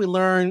 we laugh, we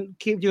learn.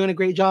 Keep doing a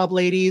great job,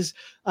 ladies.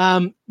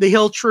 The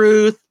Hill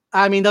Truth.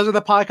 I mean, those are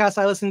the podcasts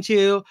I listen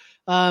to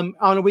on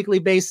a weekly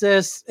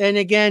basis. And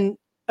again,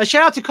 a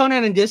shout out to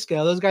Conan and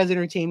Disco. Those guys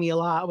entertain me a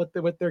lot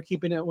with their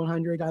Keeping It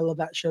 100. I love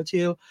that show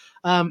too.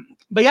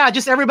 But yeah,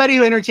 just everybody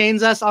who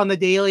entertains us on the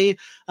daily.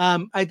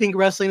 I think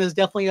wrestling is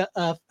definitely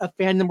a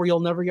fandom where you'll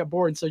never get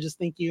bored. So just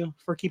thank you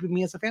for keeping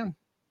me as a fan.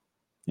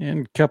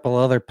 And a couple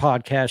other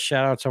podcast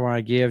shout outs I want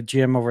to give.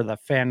 Jim over the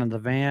Fan of the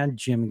Van,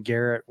 Jim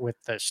Garrett with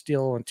the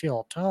Steel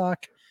Until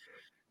Talk.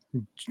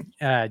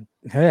 Garrett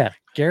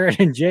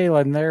and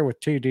Jalen there with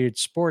Two Dudes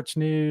Sports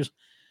News.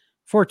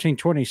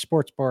 1420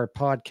 Sports Bar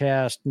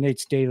Podcast,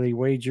 Nate's Daily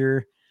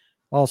Wager.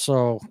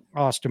 Also,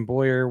 Austin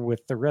Boyer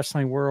with the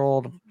Wrestling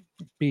World,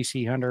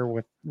 BC Hunter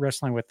with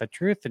Wrestling with the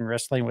Truth and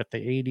Wrestling with the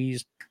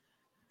 80s.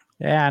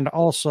 And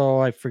also,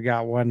 I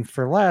forgot one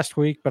for last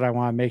week, but I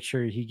want to make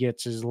sure he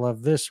gets his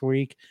love this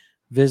week.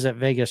 Visit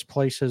Vegas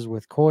Places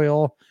with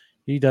Coyle.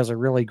 He does a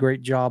really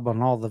great job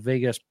on all the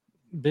Vegas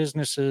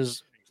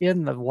businesses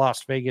in the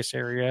Las Vegas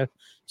area.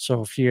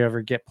 So if you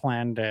ever get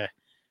planned to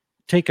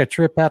take a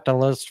trip out to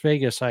Las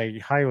Vegas, I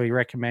highly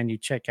recommend you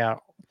check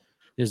out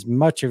as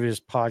much of his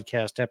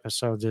podcast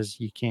episodes as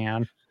you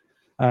can.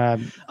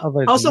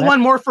 Also, one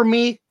more for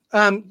me,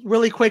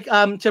 really quick,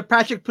 to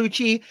Patrick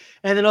Pucci,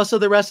 and then also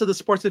the rest of the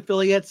sports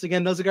affiliates.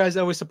 Again, those are guys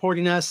always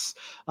supporting us,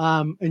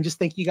 and just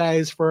thank you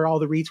guys for all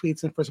the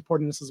retweets and for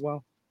supporting us as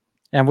well.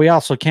 And we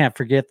also can't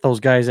forget those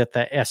guys at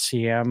the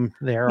SCM.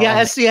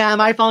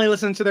 SCM. I finally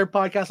listened to their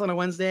podcast on a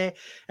Wednesday,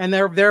 and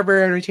they're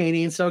very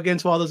entertaining. So again,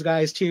 to all those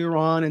guys too,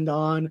 Ron and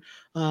Don,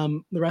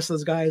 the rest of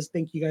those guys,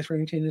 thank you guys for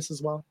entertaining us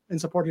as well and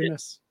supporting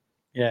us.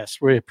 Yes,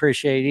 we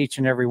appreciate each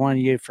and every one of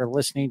you for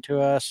listening to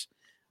us.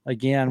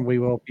 Again, we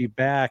will be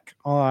back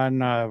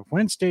on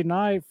Wednesday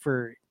night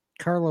for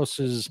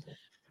Carlos's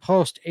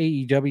post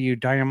AEW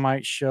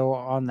Dynamite show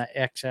on the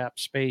X app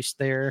space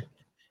there.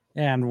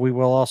 And we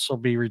will also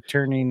be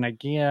returning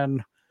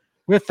again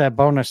with that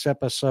bonus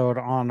episode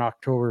on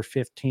October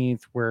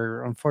 15th,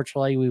 where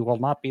unfortunately we will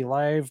not be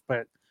live,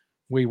 but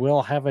we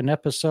will have an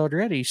episode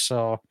ready.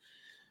 So,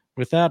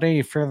 without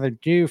any further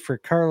ado, for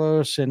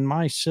Carlos and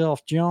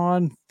myself,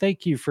 John,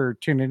 thank you for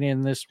tuning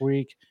in this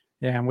week,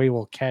 and we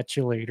will catch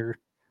you later.